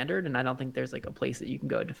universal standard, and I don't think there's like a place that you can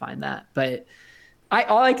go to find that. But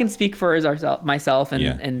all I can speak for is myself,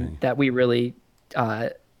 and that we really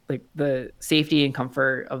like the safety and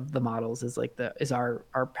comfort of the models is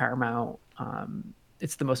our paramount.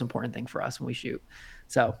 It's the most important thing for us when we shoot.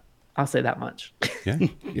 So I'll say that much.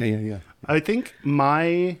 Yeah. I think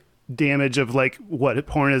my damage of like what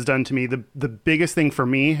porn has done to me, the biggest thing for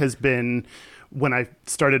me has been when I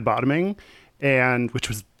started bottoming, and which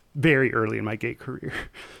was very early in my gay career.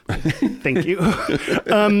 Thank you.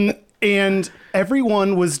 And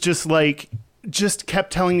everyone was just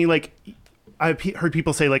kept telling me like, I've heard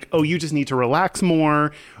people say like, oh, you just need to relax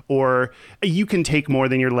more, or you can take more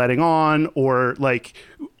than you're letting on. Or like,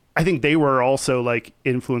 I think they were also like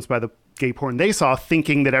influenced by the gay porn they saw,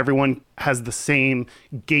 thinking that everyone has the same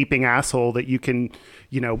gaping asshole that you can,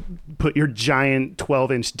 put your giant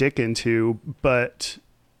 12-inch dick into. But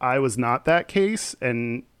I was not that case,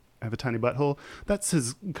 and I have a tiny butthole.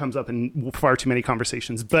 Comes up in far too many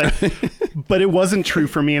conversations, but it wasn't true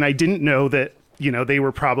for me. And I didn't know that, they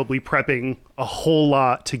were probably prepping a whole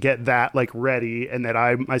lot to get that like ready, and that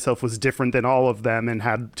I myself was different than all of them and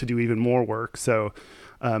had to do even more work. So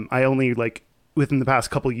I only like within the past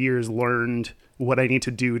couple years learned what I need to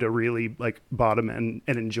do to really like bottom and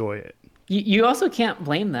enjoy it. You also can't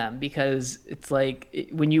blame them, because it's like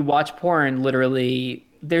when you watch porn, literally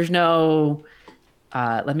there's no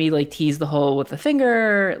let me like tease the hole with the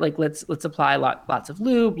finger. Like let's apply lots of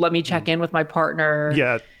lube. Let me check in with my partner.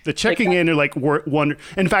 Yeah, the checking in or like one.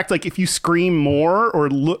 In fact, like if you scream more or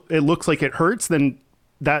it looks like it hurts, then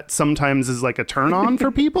that sometimes is like a turn on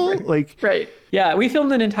for people. Like right. Yeah, we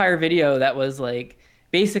filmed an entire video that was like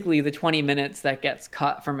basically the 20 minutes that gets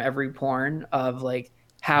cut from every porn of like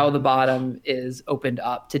how the bottom is opened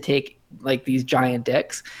up to take like these giant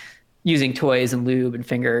dicks using toys and lube and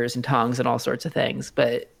fingers and tongues and all sorts of things.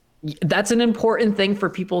 But that's an important thing for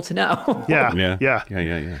people to know.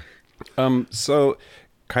 Yeah. So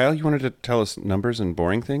Kyle, you wanted to tell us numbers and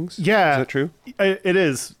boring things? Yeah. Is that true? It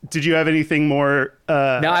is. Did you have anything more? No,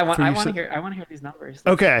 I want to hear these numbers.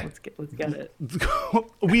 Okay. Let's get it.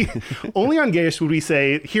 We only on Gayish would we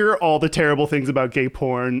say, here are all the terrible things about gay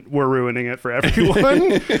porn. We're ruining it for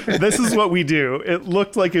everyone. This is what we do. It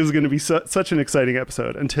looked like it was going to be such an exciting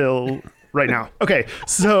episode until right now. Okay.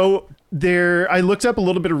 So I looked up a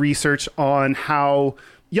little bit of research on how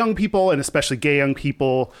young people, and especially gay young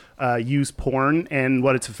people, use porn and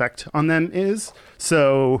what its effect on them is.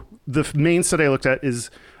 So the main study I looked at is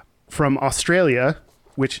from Australia,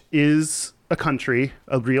 which is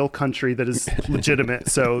a real country that is legitimate.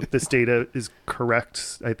 So this data is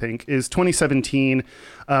correct, I think, is 2017.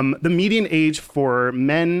 The median age for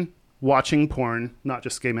men watching porn, not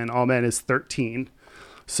just gay men, all men, is 13.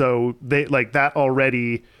 So they like that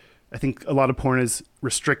already. I think a lot of porn is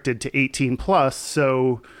restricted to 18 plus.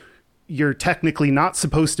 So you're technically not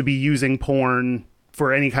supposed to be using porn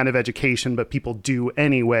for any kind of education, but people do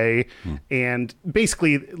anyway. And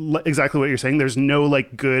basically exactly what you're saying, there's no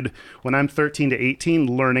like good, when I'm 13 to 18,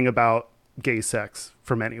 learning about gay sex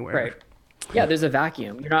from anywhere. Right. Yeah, there's a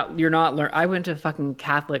vacuum. You're not I went to fucking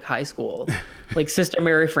Catholic high school. Like Sister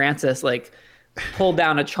Mary Francis, like pulled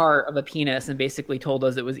down a chart of a penis and basically told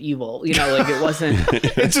us it was evil. You know, like it wasn't.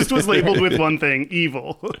 It just was labeled with one thing,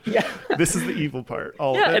 evil. Yeah. This is the evil part.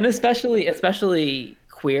 All yeah, of it. and especially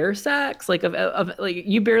queer sex, like of like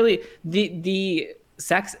you barely the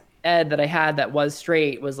sex ed that I had that was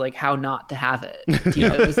straight was like how not to have it. You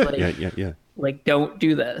know, it was like like don't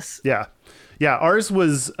do this. Yeah. Ours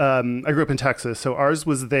was I grew up in Texas, so ours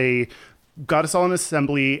was they got us all in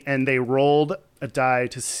assembly and they rolled a die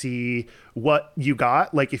to see what you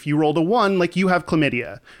got. Like if you rolled a 1, like you have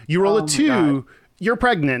chlamydia. You roll a 2, you're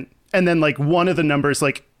pregnant. And then like one of the numbers,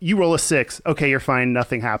 like you roll a 6, okay, you're fine,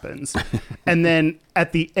 nothing happens. And then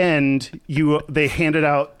at the end, they handed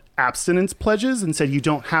out abstinence pledges and said you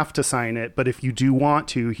don't have to sign it, but if you do want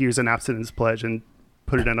to, here's an abstinence pledge and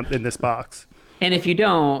put it in this box. And if you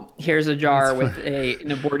don't, here's a jar with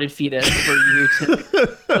an aborted fetus for you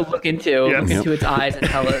to look into its eyes and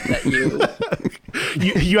tell it that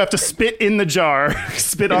you have to spit in the jar,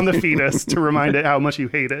 spit on the fetus to remind it how much you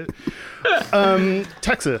hate it.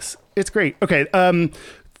 Texas, it's great. Okay,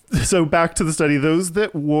 so back to the study. Those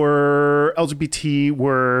that were LGBT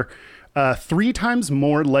were 3 times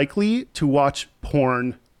more likely to watch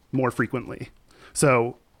porn more frequently.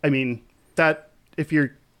 So, I mean, that if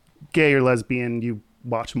you're gay or lesbian, you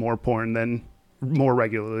watch more porn more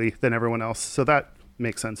regularly than everyone else. So that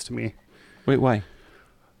makes sense to me. Wait, why?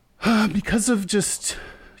 Because of just,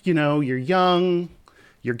 you're young,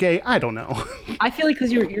 you're gay. I don't know. I feel like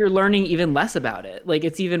because you're learning even less about it. Like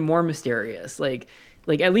it's even more mysterious. Like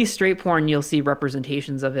at least straight porn, you'll see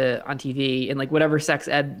representations of it on TV, and like whatever sex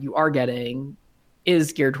ed you are getting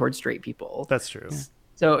is geared towards straight people. That's true.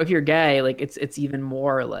 So if you're gay, like it's even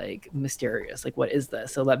more like mysterious. Like what is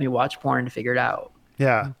this? So let me watch porn to figure it out.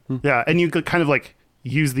 Yeah. Yeah. And you could kind of like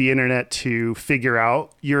use the internet to figure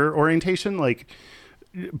out your orientation. Like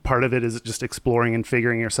part of it is just exploring and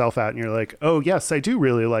figuring yourself out. And you're like, oh yes, I do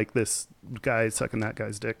really like this guy sucking that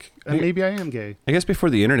guy's dick. And maybe I am gay. I guess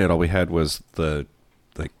before the internet, all we had was the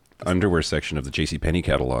like underwear section of the JCPenney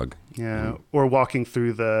catalog. Yeah. Or walking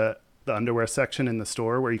through the underwear section in the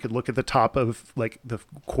store where you could look at the top of like the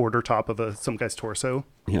quarter top of some guy's torso.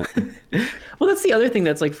 Yeah. Well, that's the other thing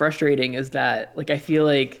that's like frustrating is that like I feel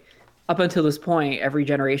like up until this point, every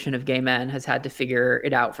generation of gay men has had to figure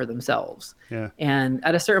it out for themselves. Yeah. And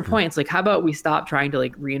at a certain point, it's like, how about we stop trying to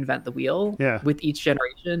like reinvent the wheel with each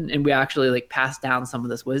generation, and we actually like pass down some of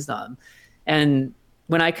this wisdom. And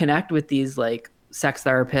when I connect with these like sex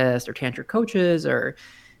therapists or tantric coaches or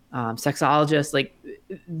sexologists, like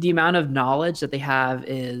the amount of knowledge that they have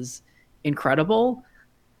is incredible.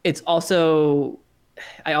 It's also,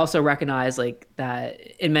 I also recognize like that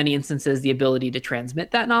in many instances, the ability to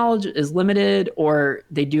transmit that knowledge is limited, or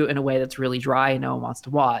they do it in a way that's really dry and no one wants to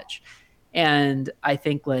watch. And I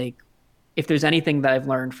think like, if there's anything that I've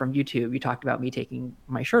learned from YouTube, you talked about me taking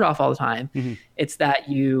my shirt off all the time. Mm-hmm. It's that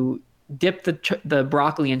you dip the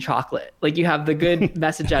broccoli in chocolate. Like you have the good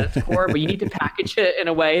message at its core, but you need to package it in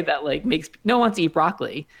a way that like makes no one wants to eat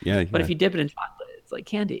broccoli. Yeah. But if you dip it in chocolate, it's like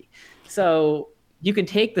candy. So you can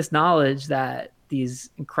take this knowledge that these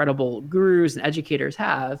incredible gurus and educators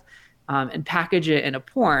have, and package it in a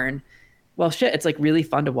porn. Well, shit, it's like really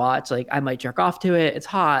fun to watch. Like I might jerk off to it. It's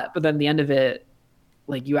hot, but then the end of it,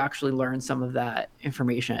 like you actually learn some of that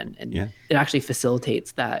information, and it actually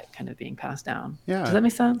facilitates that kind of being passed down. Yeah. Does that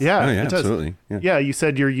make sense? Yeah, it does. Absolutely. Yeah. You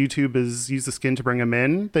said your YouTube is use the skin to bring them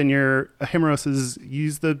in. Then your Himeros is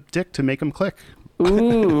use the dick to make them click.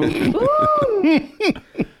 Ooh. Ooh.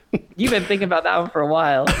 You've been thinking about that one for a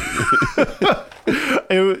while.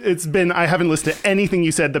 It's been, I haven't listened to anything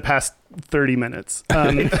you said the past 30 minutes.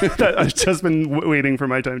 I've just been waiting for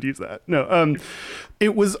my time to use that. No,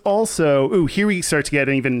 it was also, here we start to get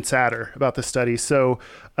even sadder about the study. So,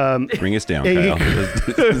 bring us down, Kyle.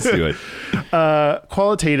 Let's do it.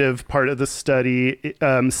 Qualitative part of the study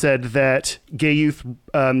said that gay youth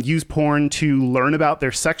use porn to learn about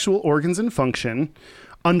their sexual organs and function,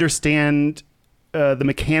 understand the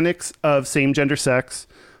mechanics of same-gender sex,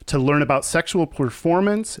 to learn about sexual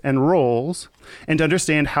performance and roles, and to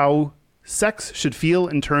understand how sex should feel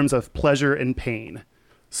in terms of pleasure and pain.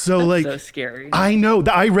 So That's like, so scary. I know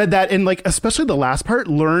that I read that, and like, especially the last part,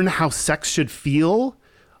 learn how sex should feel.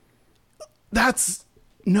 That's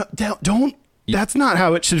no, don't. That's not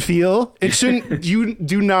how it should feel. It shouldn't. You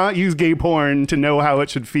do not use gay porn to know how it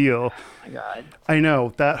should feel. Oh my God. I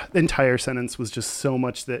know that entire sentence was just so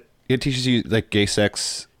much that it teaches you like gay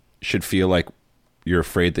sex should feel like you're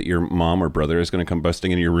afraid that your mom or brother is going to come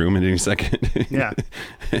busting into your room in any second. Yeah.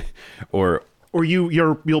 or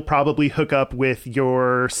you'll probably hook up with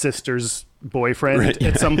your sister's boyfriend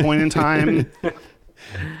at some point in time.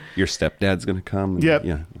 Your stepdad's going to come. Yep.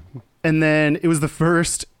 Yeah. And then it was the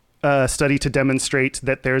first study to demonstrate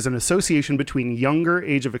that there's an association between younger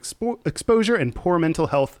age of exposure and poor mental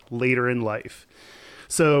health later in life.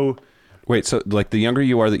 So wait, so like the younger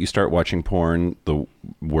you are that you start watching porn, the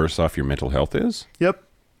worse off your mental health is? Yep.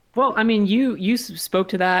 Well, I mean, you spoke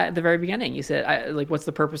to that at the very beginning. You said, like, what's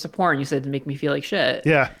the purpose of porn? You said to make me feel like shit.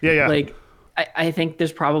 Yeah. Like, I think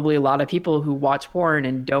there's probably a lot of people who watch porn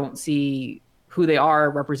and don't see who they are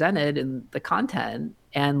represented in the content.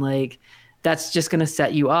 And like, that's just going to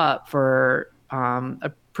set you up for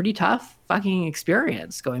a pretty tough fucking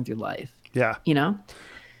experience going through life. Yeah. You know?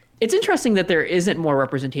 It's interesting that there isn't more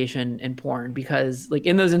representation in porn because, like,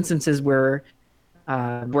 in those instances where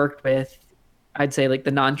worked with, I'd say, like,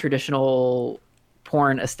 the non-traditional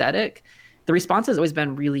porn aesthetic, the response has always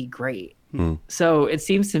been really great. So it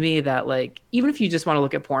seems to me that, like, even if you just want to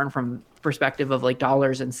look at porn from perspective of, like,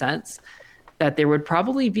 dollars and cents, that there would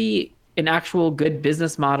probably be an actual good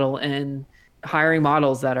business model in hiring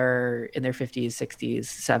models that are in their 50s, 60s,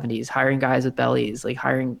 70s, hiring guys with bellies, like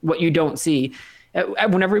hiring what you don't see.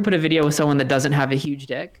 Whenever we put a video with someone that doesn't have a huge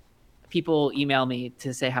dick, people email me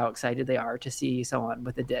to say how excited they are to see someone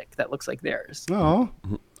with a dick that looks like theirs. Oh,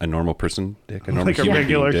 a normal person dick, a normal like a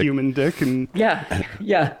regular human dick. And yeah.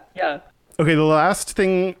 Okay, the last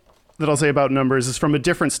thing that I'll say about numbers is from a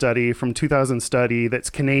different study, from 2000 study that's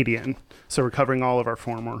Canadian. So we're covering all of our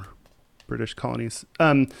former British colonies.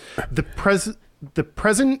 The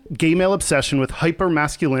present gay male obsession with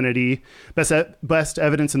hypermasculinity, best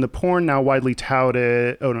evidence in the porn, now widely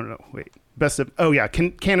touted.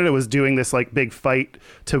 Canada was doing this like big fight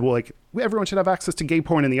to like everyone should have access to gay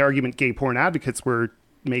porn, and the argument gay porn advocates were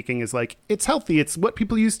making is like it's healthy, it's what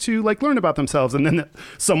people use to like learn about themselves. And then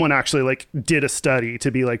someone actually like did a study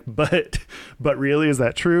to be like, but really, is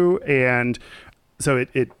that true? And so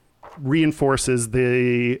it reinforces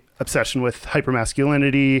the obsession with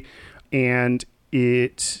hypermasculinity, and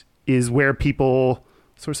it is where people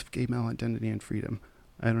source of gay male identity and freedom.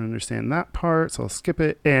 I don't understand that part, so I'll skip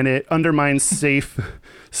it. And it undermines safe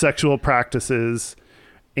sexual practices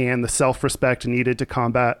and the self-respect needed to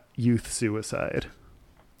combat youth suicide.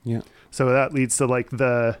 Yeah. So that leads to like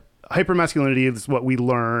the hypermasculinity is what we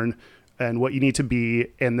learn and what you need to be,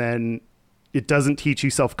 and then it doesn't teach you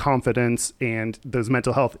self-confidence, and those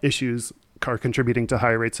mental health issues are contributing to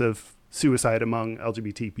high rates of suicide among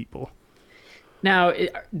LGBT people. Now,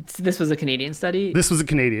 this was a Canadian study? This was a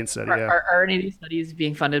Canadian study, yeah. Are any of these studies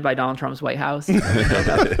being funded by Donald Trump's White House?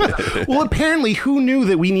 Well, apparently, who knew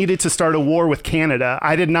that we needed to start a war with Canada?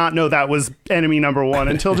 I did not know that was enemy number one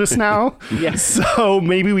until just now. Yes. So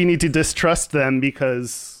maybe we need to distrust them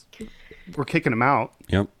because we're kicking them out.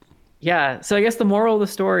 Yep. Yeah. So I guess the moral of the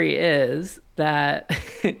story is that,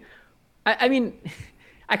 I mean,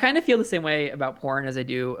 I kind of feel the same way about porn as I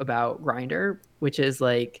do about Grindr, which is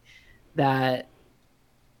like that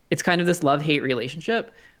it's kind of this love-hate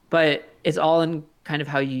relationship but it's all in kind of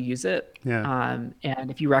how you use it. Yeah.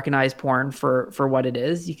 And if you recognize porn for what it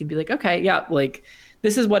is, you can be like, okay, yeah, like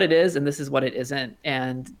this is what it is and this is what it isn't.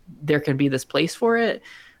 And there can be this place for it.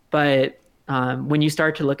 But when you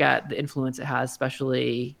start to look at the influence it has,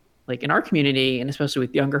 especially like in our community and especially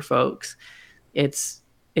with younger folks, it's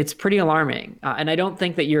pretty alarming. And I don't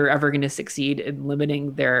think that you're ever going to succeed in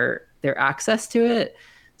limiting their access to it.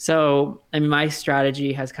 So, I mean, my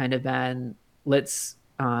strategy has kind of been, let's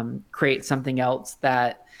create something else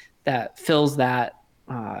that fills that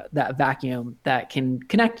vacuum, that can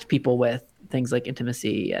connect people with things like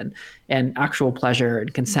intimacy and actual pleasure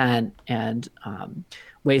and consent and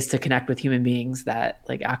ways to connect with human beings that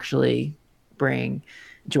like actually bring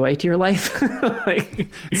joy to your life. Like,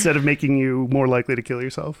 Instead of making you more likely to kill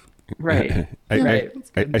yourself. right.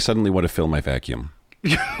 I suddenly want to fill my vacuum.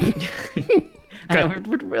 I know,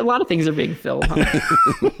 a lot of things are being filled. Huh?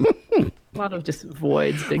 A lot of just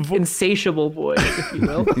voids, big insatiable voids, if you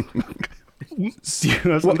will.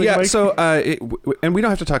 Well, Yeah, Mike? so, and we don't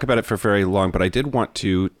have to talk about it for very long, but I did want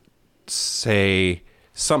to say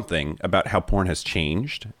something about how porn has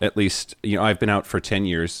changed. At least, you know, I've been out for 10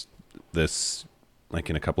 years like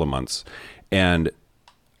in a couple of months, and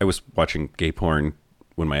I was watching gay porn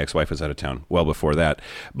when my ex-wife was out of town, well before that.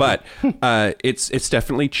 But it's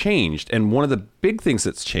definitely changed. And one of the big things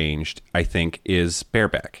that's changed, I think, is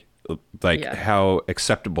bareback. Like how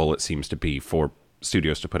acceptable it seems to be for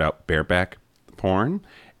studios to put out bareback porn.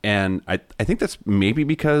 And I think that's maybe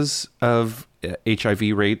because of HIV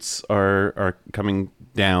rates are coming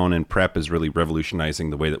down, and PrEP is really revolutionizing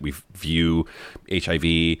the way that we view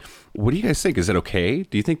HIV. What do you guys think? Is it okay?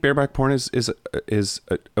 Do you think bareback porn is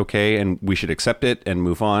okay and we should accept it and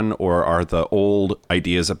move on? Or are the old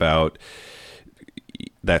ideas about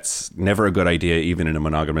that's never a good idea, even in a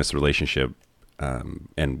monogamous relationship,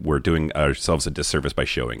 and we're doing ourselves a disservice by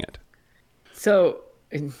showing it? So...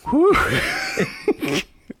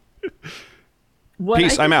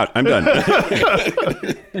 Peace. I'm out. I'm done.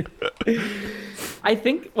 I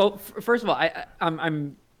think. Well, first of all, I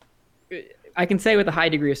can say with a high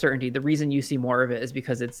degree of certainty the reason you see more of it is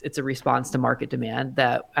because it's a response to market demand.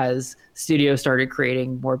 That as studios started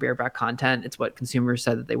creating more bareback content, it's what consumers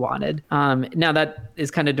said that they wanted. Now that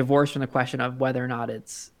is kind of divorced from the question of whether or not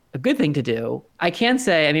it's a good thing to do. I can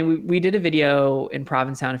say, I mean, we did a video in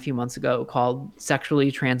Provincetown a few months ago called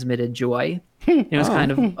 "Sexually Transmitted Joy." It was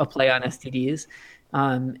kind of a play on STDs.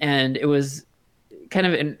 And it was kind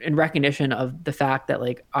of in recognition of the fact that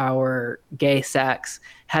like our gay sex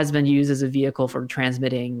has been used as a vehicle for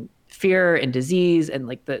transmitting fear and disease and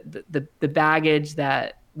like the baggage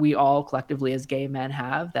that we all collectively as gay men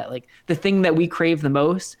have, that like the thing that we crave the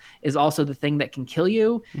most is also the thing that can kill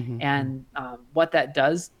you. Mm-hmm. And what that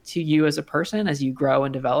does to you as a person as you grow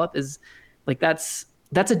and develop is like that's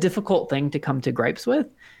a difficult thing to come to gripes with.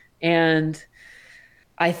 And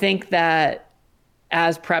I think that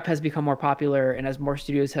as PrEP has become more popular and as more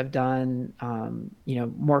studios have done,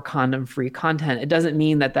 more condom-free content, it doesn't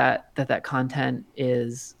mean that content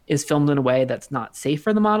is filmed in a way that's not safe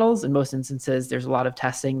for the models. In most instances, there's a lot of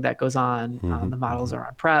testing that goes on. The models are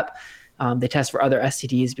on PrEP. They test for other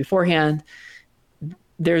STDs beforehand.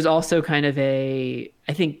 There's also kind of I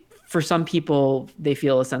think for some people, they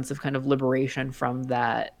feel a sense of kind of liberation from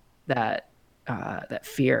that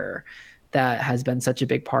fear that has been such a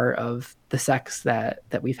big part of the sex that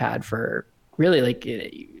we've had for really like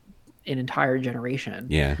an entire generation.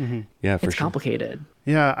 Yeah. Mm-hmm. Yeah, for it's sure. complicated.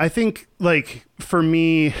 Yeah, I think like for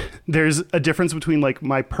me, there's a difference between like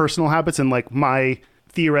my personal habits and like my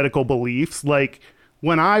theoretical beliefs. Like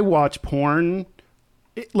when I watch porn,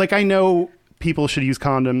 like I know people should use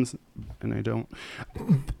condoms and I don't.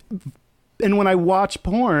 And when I watch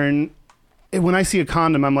porn, when I see a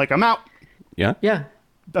condom, I'm like, I'm out. Yeah. Yeah.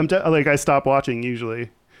 I stop watching usually.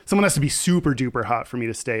 Someone has to be super duper hot for me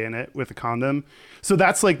to stay in it with a condom. So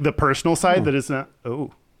that's like the personal side that is not.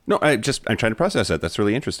 Oh. No, I'm trying to process that. That's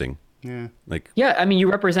really interesting. Yeah. Yeah, I mean, you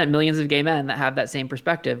represent millions of gay men that have that same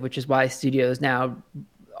perspective, which is why studios now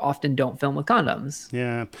often don't film with condoms.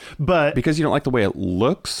 Yeah. But because you don't like the way it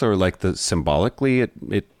looks, or like the symbolically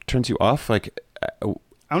it turns you off. Like I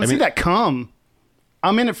want to see that cum.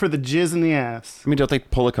 I'm in it for the jizz in the ass. I mean, don't they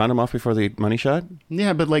pull a condom off before the money shot?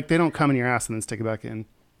 Yeah, but like they don't come in your ass and then stick it back in.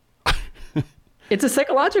 It's a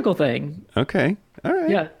psychological thing. Okay. All right.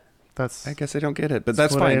 Yeah. I guess I don't get it, but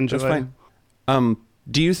that's what I fine. enjoy. That's fine.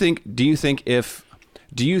 Do you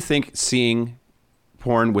think seeing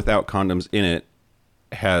porn without condoms in it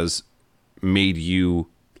has made you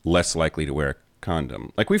less likely to wear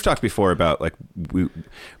condom. Like we've talked before about like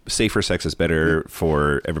safer sex is better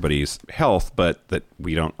for everybody's health, but that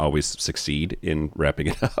we don't always succeed in wrapping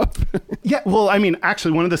it up. Yeah, well, I mean,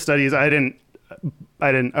 actually, one of the studies I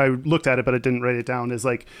looked at it, but I didn't write it down, is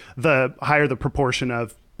like the higher the proportion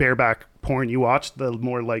of bareback porn you watch, the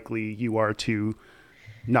more likely you are to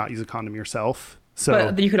not use a condom yourself.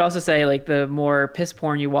 So, but you could also say like the more piss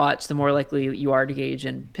porn you watch, the more likely you are to engage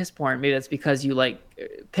in piss porn. Maybe that's because you like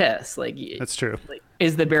piss. Like that's true. Like,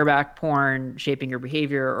 is the bareback porn shaping your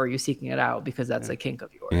behavior, or are you seeking it out because that's a kink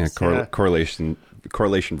of yours? Yeah, correlation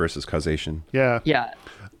versus causation. Yeah. Yeah.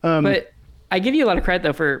 But I give you a lot of credit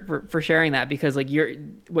though for sharing that, because like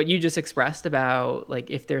what you just expressed about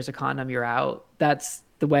like if there's a condom you're out, that's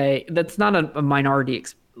the way. That's not a minority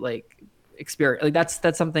experience. Like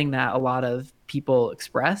that's something that a lot of people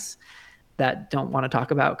express that don't want to talk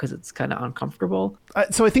about because it's kind of uncomfortable.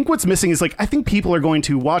 So I think what's missing is like, I think people are going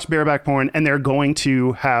to watch bareback porn and they're going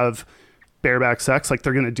to have bareback sex. Like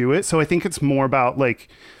they're going to do it. So I think it's more about like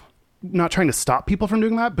not trying to stop people from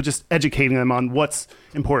doing that, but just educating them on what's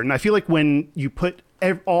important. I feel like when you put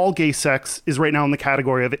all gay sex is right now in the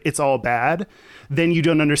category of it's all bad, then you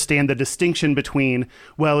don't understand the distinction between,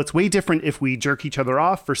 well, it's way different if we jerk each other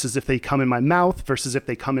off versus if they come in my mouth versus if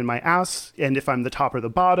they come in my ass, and if I'm the top or the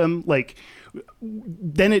bottom. Like,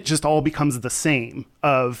 then it just all becomes the same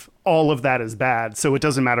of all of that is bad, so it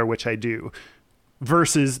doesn't matter which I do.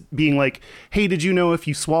 Versus being like, hey, did you know if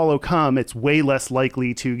you swallow cum, it's way less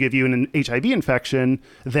likely to give you an HIV infection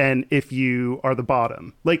than if you are the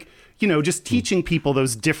bottom. Like, you know, just teaching people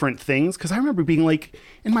those different things. Because I remember being like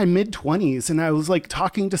in my mid-20s and I was like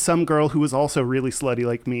talking to some girl who was also really slutty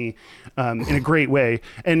like me in a great way.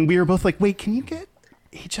 And we were both like, wait, can you get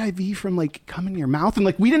HIV from like cum in your mouth? And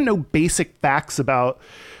like, we didn't know basic facts about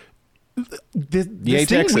this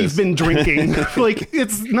thing we've been drinking. Like,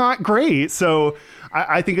 it's not great. So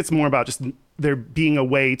I think it's more about just there being a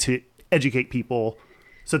way to educate people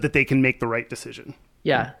so that they can make the right decision.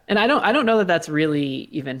 Yeah. And I don't know that that's really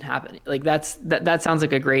even happening. Like that sounds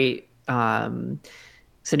like a great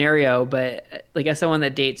scenario, but like as someone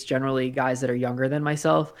that dates generally guys that are younger than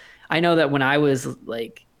myself, I know that when I was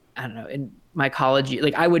like, I don't know, in my college,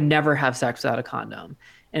 like I would never have sex without a condom.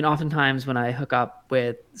 And oftentimes when I hook up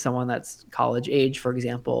with someone that's college age, for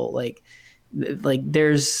example, like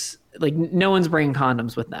there's like no one's bringing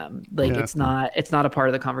condoms with them. Like it's not a part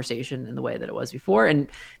of the conversation in the way that it was before. And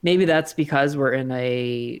maybe that's because we're in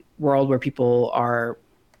a world where people are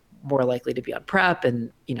more likely to be on PrEP, and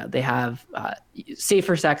you know they have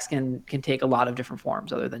safer sex can take a lot of different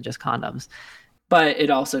forms other than just condoms. But it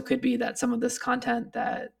also could be that some of this content,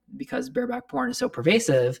 that because bareback porn is so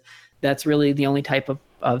pervasive, that's really the only type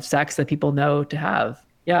of sex that people know to have.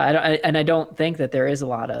 Yeah, I don't think that there is a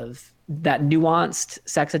lot of that nuanced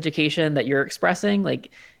sex education that you're expressing.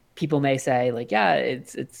 Like people may say like, yeah,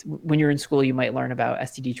 it's when you're in school, you might learn about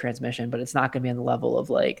STD transmission, but it's not going to be on the level of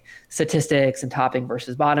like statistics and topping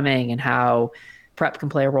versus bottoming and how PrEP can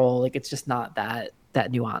play a role. Like it's just not that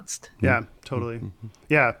nuanced. Yeah, totally.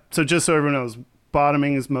 Yeah. So just so everyone knows,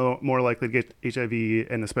 bottoming is more likely to get HIV,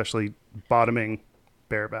 and especially bottoming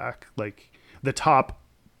bareback. Like the top,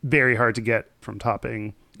 very hard to get from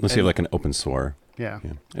topping. Unless you have like an open sore. Yeah.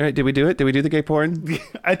 All right. Did we do it? Did we do the gay porn?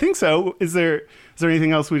 I think so. Is there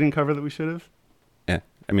anything else we didn't cover that we should have? Yeah.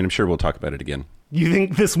 I mean, I'm sure we'll talk about it again. You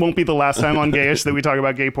think this won't be the last time on Gayish that we talk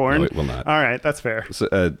about gay porn? No, it will not. All right. That's fair.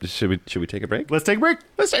 So, should we take a break? Let's take a break.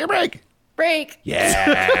 Let's take a break. Break.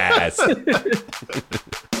 Yes. This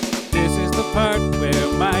is the part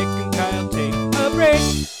where Mike and Kyle take a break.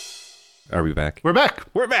 Are we back? We're back.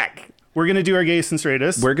 We're back. We're going to do our gayest and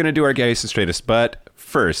straightest. We're going to do our gayest and straightest. But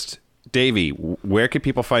first, Davey, where can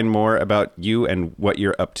people find more about you and what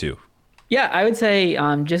you're up to? Yeah, I would say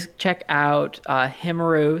just check out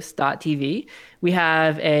himeros.tv. We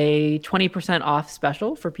have a 20% off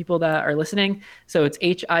special for people that are listening. So it's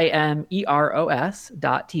himeros.tv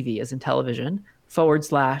as in television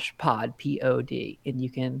 /pod, P-O-D. And you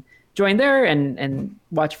can join there and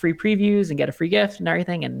watch free previews and get a free gift and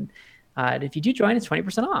everything. And if you do join, it's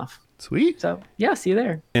 20% off. Sweet. So yeah, see you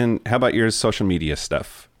there. And how about your social media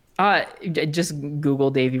stuff? Just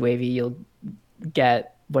Google Davey Wavey. You'll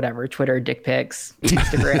get whatever, Twitter, dick pics,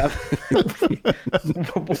 Instagram,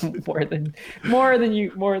 more than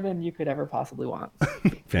you could ever possibly want.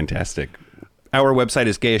 Fantastic. Our website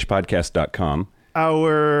is gayishpodcast.com.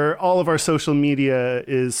 All of our social media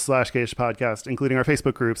is /Gayish Podcast, including our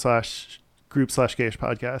Facebook group /Gayish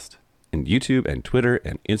Podcast. And YouTube and Twitter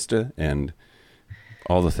and Insta and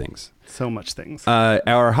all the things. So much things.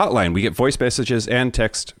 Our hotline, we get voice messages and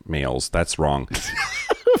text mails. That's wrong.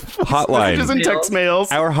 hotline. Messages and text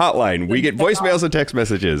mails. Our hotline. We get voicemails and text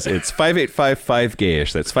messages. It's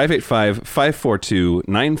 585-5-GAYISH. That's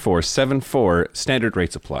 585-542-9474. Standard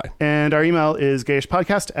rates apply. And our email is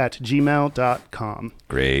gayishpodcast@gmail.com.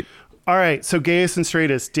 Great. All right, so gayest and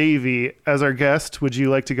straightest, Davey, as our guest, would you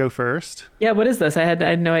like to go first? Yeah, what is this? I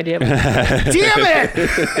had no idea. Damn it!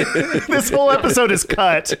 This whole episode is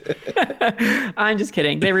cut. I'm just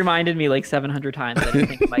kidding. They reminded me like 700 times that I didn't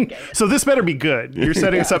think of my gay. So this better be good. You're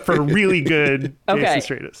setting us up for a really good gayest and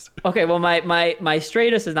straightest. Okay, well, my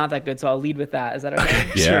straightest is not that good, so I'll lead with that. Is that okay?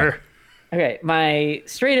 Yeah. Sure. Okay, my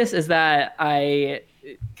straightest is that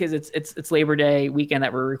because it's Labor Day weekend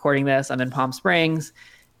that we're recording this. I'm in Palm Springs.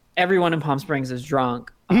 Everyone in Palm Springs is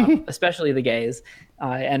drunk, especially the gays,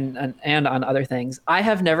 and on other things. I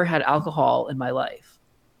have never had alcohol in my life,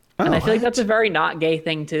 and I feel like that's a very not gay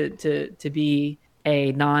thing to be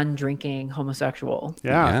a non-drinking homosexual.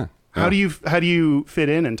 Yeah. How do you fit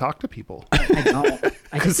in and talk to people? I don't.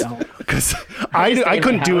 I just don't. Because I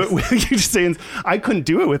couldn't do it with you just saying I couldn't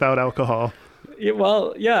do it without alcohol. Yeah,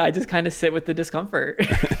 well, yeah, I just kind of sit with the discomfort.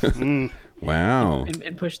 Wow.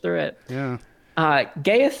 and push through it. Yeah.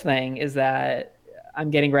 Gayest thing is that I'm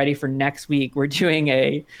getting ready for next week. We're doing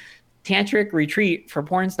a tantric retreat for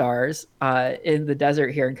porn stars in the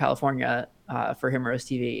desert here in California for Himrose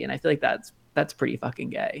TV, and I feel like that's pretty fucking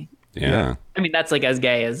gay. Yeah. I mean, that's like as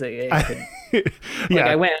gay as it could. Yeah.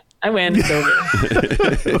 I win. It's over.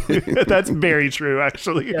 That's very true,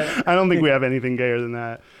 actually. Yeah. I don't think we have anything gayer than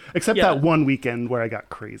that, except that one weekend where I got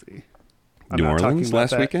crazy. New Orleans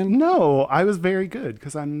last weekend? No, I was very good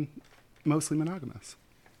because I'm mostly monogamous.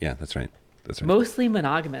 Yeah, that's right. Mostly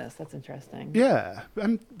monogamous. That's interesting. Yeah,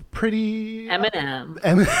 I'm pretty... Eminem.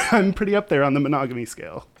 I'm pretty up there on the monogamy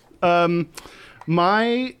scale.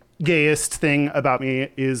 My gayest thing about me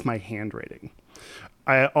is my handwriting.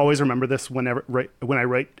 I always remember this when I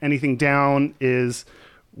write anything down is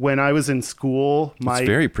when I was in school. It's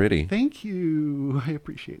very pretty. Thank you. I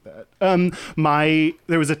appreciate that.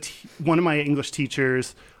 There was one of my English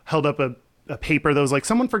teachers held up a paper that was like,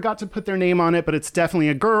 someone forgot to put their name on it, but it's definitely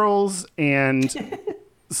a girl's. And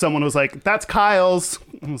someone was like, that's Kyle's.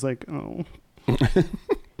 I was like, oh.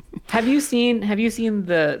 Have you seen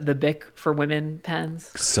the Bic for women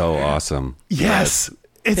pens? So awesome. Yes.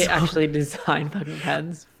 They actually design fucking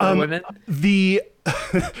pens for women. The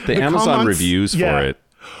Amazon comments, reviews for it.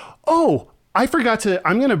 Oh, I forgot to.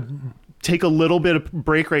 I'm going to take a little bit of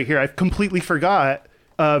break right here. I completely forgot.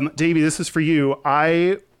 Davey, this is for you.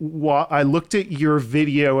 I looked at your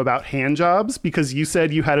video about hand jobs because you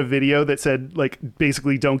said you had a video that said, like,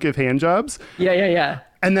 basically don't give hand jobs. Yeah.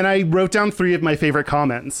 And then I wrote down 3 of my favorite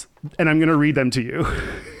comments, and I'm going to read them to you.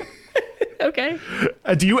 Okay.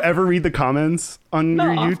 Do you ever read the comments on your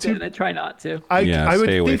YouTube? Often. I try not to. I would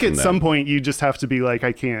stay away think from at that. some point you just have to be like,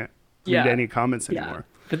 I can't read any comments Yeah. anymore.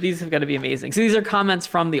 But these have got to be amazing. So these are comments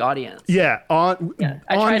from the audience. Yeah. I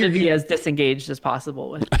try to be as disengaged as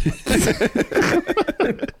possible with.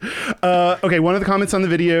 Okay, one of the comments on the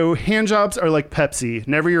video, hand jobs are like Pepsi.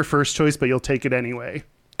 Never your first choice, but you'll take it anyway.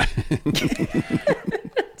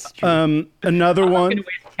 Another I'm one. gonna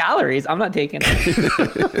waste calories. I'm not taking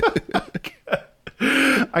it.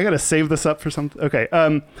 I gotta save this up for something. Okay.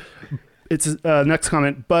 It's next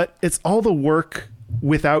comment, but it's all the work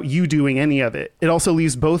without you doing any of it. It also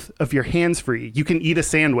leaves both of your hands free. You can eat a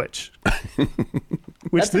sandwich.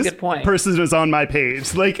 Which That's a good point. person is on my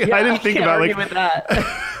page. Like, Yeah, I didn't think can't about argue like with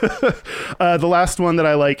that. the last one that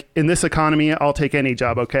I like. In this economy, I'll take any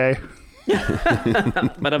job. Okay.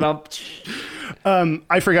 But about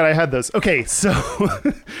I forgot I had those. Okay, so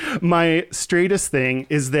my straightest thing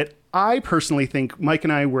is that I personally think Mike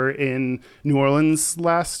and I were in New Orleans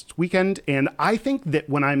last weekend, and I think that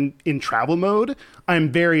when I'm in travel mode, I'm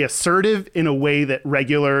very assertive in a way that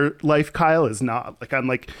regular life Kyle is not.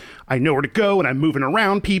 Like, I know where to go, and I'm moving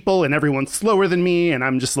around people, and everyone's slower than me, and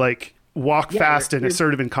I'm just like walk fast and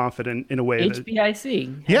assertive and confident in a way that...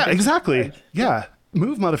 HBIC. Yeah, exactly. Yeah.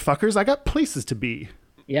 Move, motherfuckers. I got places to be.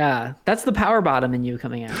 Yeah, that's the power bottom in you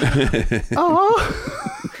coming out. Oh,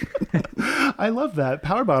 I love that.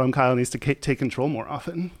 Power bottom Kyle needs to take control more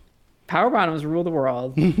often. Power bottoms rule the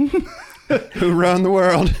world. Who run the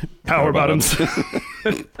world? Power bottoms.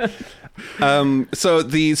 So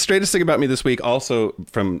the straightest thing about me this week, also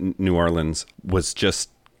from New Orleans, was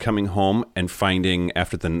just coming home and finding,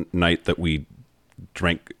 after the night that we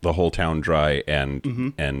drank the whole town dry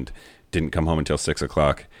and didn't come home until 6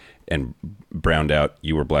 o'clock and browned out,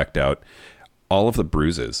 you were blacked out, all of the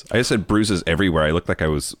bruises. I just had bruises everywhere. I looked like I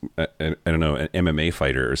was, I don't know, an MMA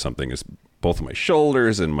fighter or something. It's both my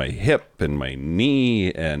shoulders and my hip and my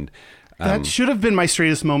knee. And That should have been my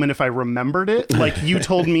straightest moment if I remembered it. Like you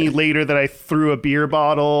told me later that I threw a beer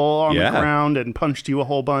bottle on the ground and punched you a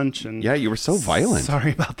whole bunch. And Yeah, you were so violent.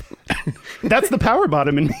 Sorry about that. That's the power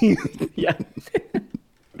bottom in me. Yeah.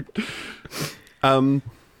 And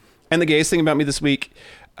the gayest thing about me this week,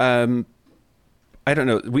 I don't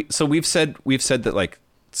know. We've said that like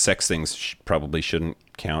sex things probably shouldn't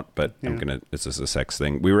count, but this is a sex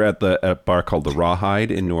thing. We were at a bar called the Rawhide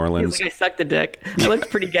in New Orleans. Like I sucked a dick. I looked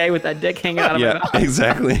pretty gay with that dick hanging out of my mouth.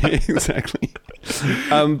 Exactly.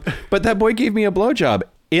 But that boy gave me a blowjob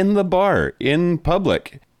in the bar in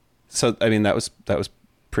public. So I mean that was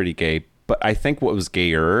pretty gay. But I think what was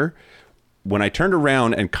gayer, when I turned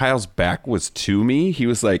around and Kyle's back was to me, he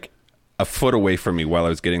was like a foot away from me while I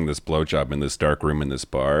was getting this blowjob in this dark room in this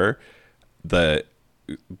bar. The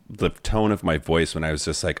tone of my voice when I was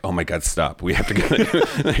just like, oh my God, stop. We have to go.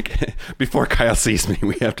 Like, before Kyle sees me,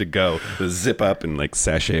 we have to go. Zip up and like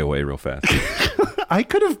sashay away real fast. I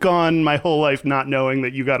could have gone my whole life not knowing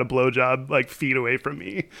that you got a blowjob like feet away from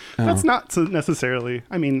me. That's not so necessarily.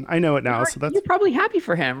 I mean, I know it now, so that's. You're probably happy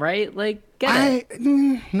for him, right? Like,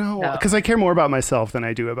 no, because I care more about myself than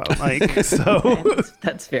I do about Mike. So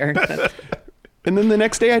that's fair. And then the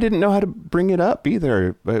next day, I didn't know how to bring it up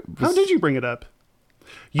either. How did you bring it up?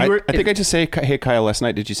 I think I just say, hey, Kyle, last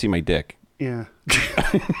night, did you see my dick? Yeah.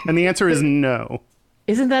 And the answer is no.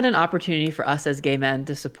 Isn't that an opportunity for us as gay men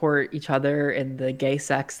to support each other in the gay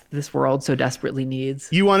sex this world so desperately needs?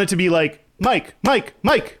 You want it to be like, Mike. Yeah,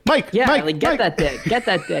 Mike, like get that dick. Get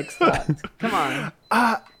that dick. Come on.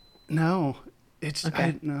 No. It's,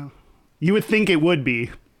 okay. No. You would think it would be.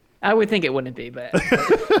 I would think it wouldn't be, but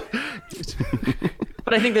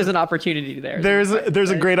but I think there's an opportunity there. There's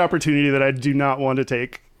a great opportunity that I do not want to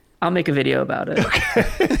take. I'll make a video about it.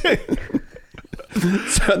 Okay.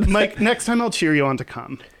 So, Mike, next time I'll cheer you on to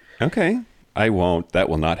come. Okay. I won't. That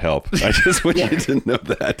will not help. I just want you to know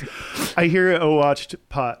that. I hear a watched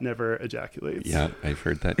pot never ejaculates. Yeah, I've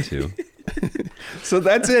heard that too. So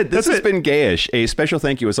that's it. This has been Gayish. A special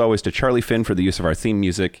thank you, as always, to Charlie Finn for the use of our theme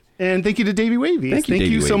music. And thank you to Davey Wavey. Thank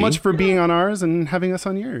you so Wavey. much for being on ours and having us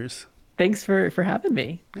on yours. Thanks for having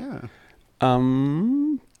me. Yeah.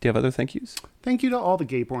 Do you have other thank yous? Thank you to all the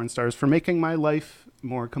gay porn stars for making my life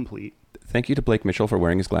more complete. Thank you to Blake Mitchell for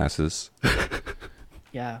wearing his glasses.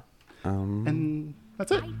 Yeah. And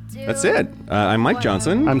that's it. That's it. I'm Mike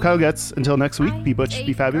Johnson. I'm Kyle Getz. Until next week, be butch,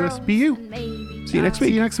 be fabulous, be you. See you next week.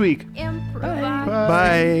 See you next week.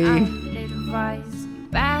 Bye. Advice,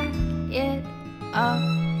 back it up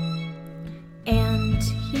and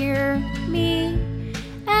hear me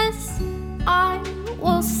as I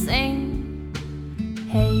will sing.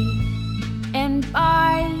 Hey, and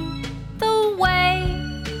by the way,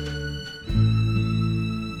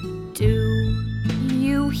 do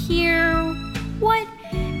you hear what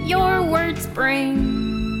your words bring?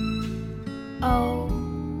 Oh,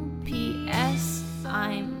 P.S.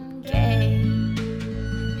 I'm gay-ish.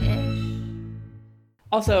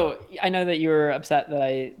 Also, I know that you were upset that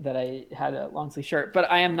I had a long sleeve shirt,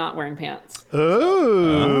 but I am not wearing pants.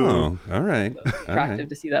 Oh, all right. Attractive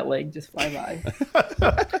to see that leg just fly by.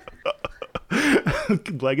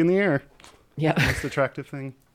 Leg in the air. Yeah. That's the attractive thing.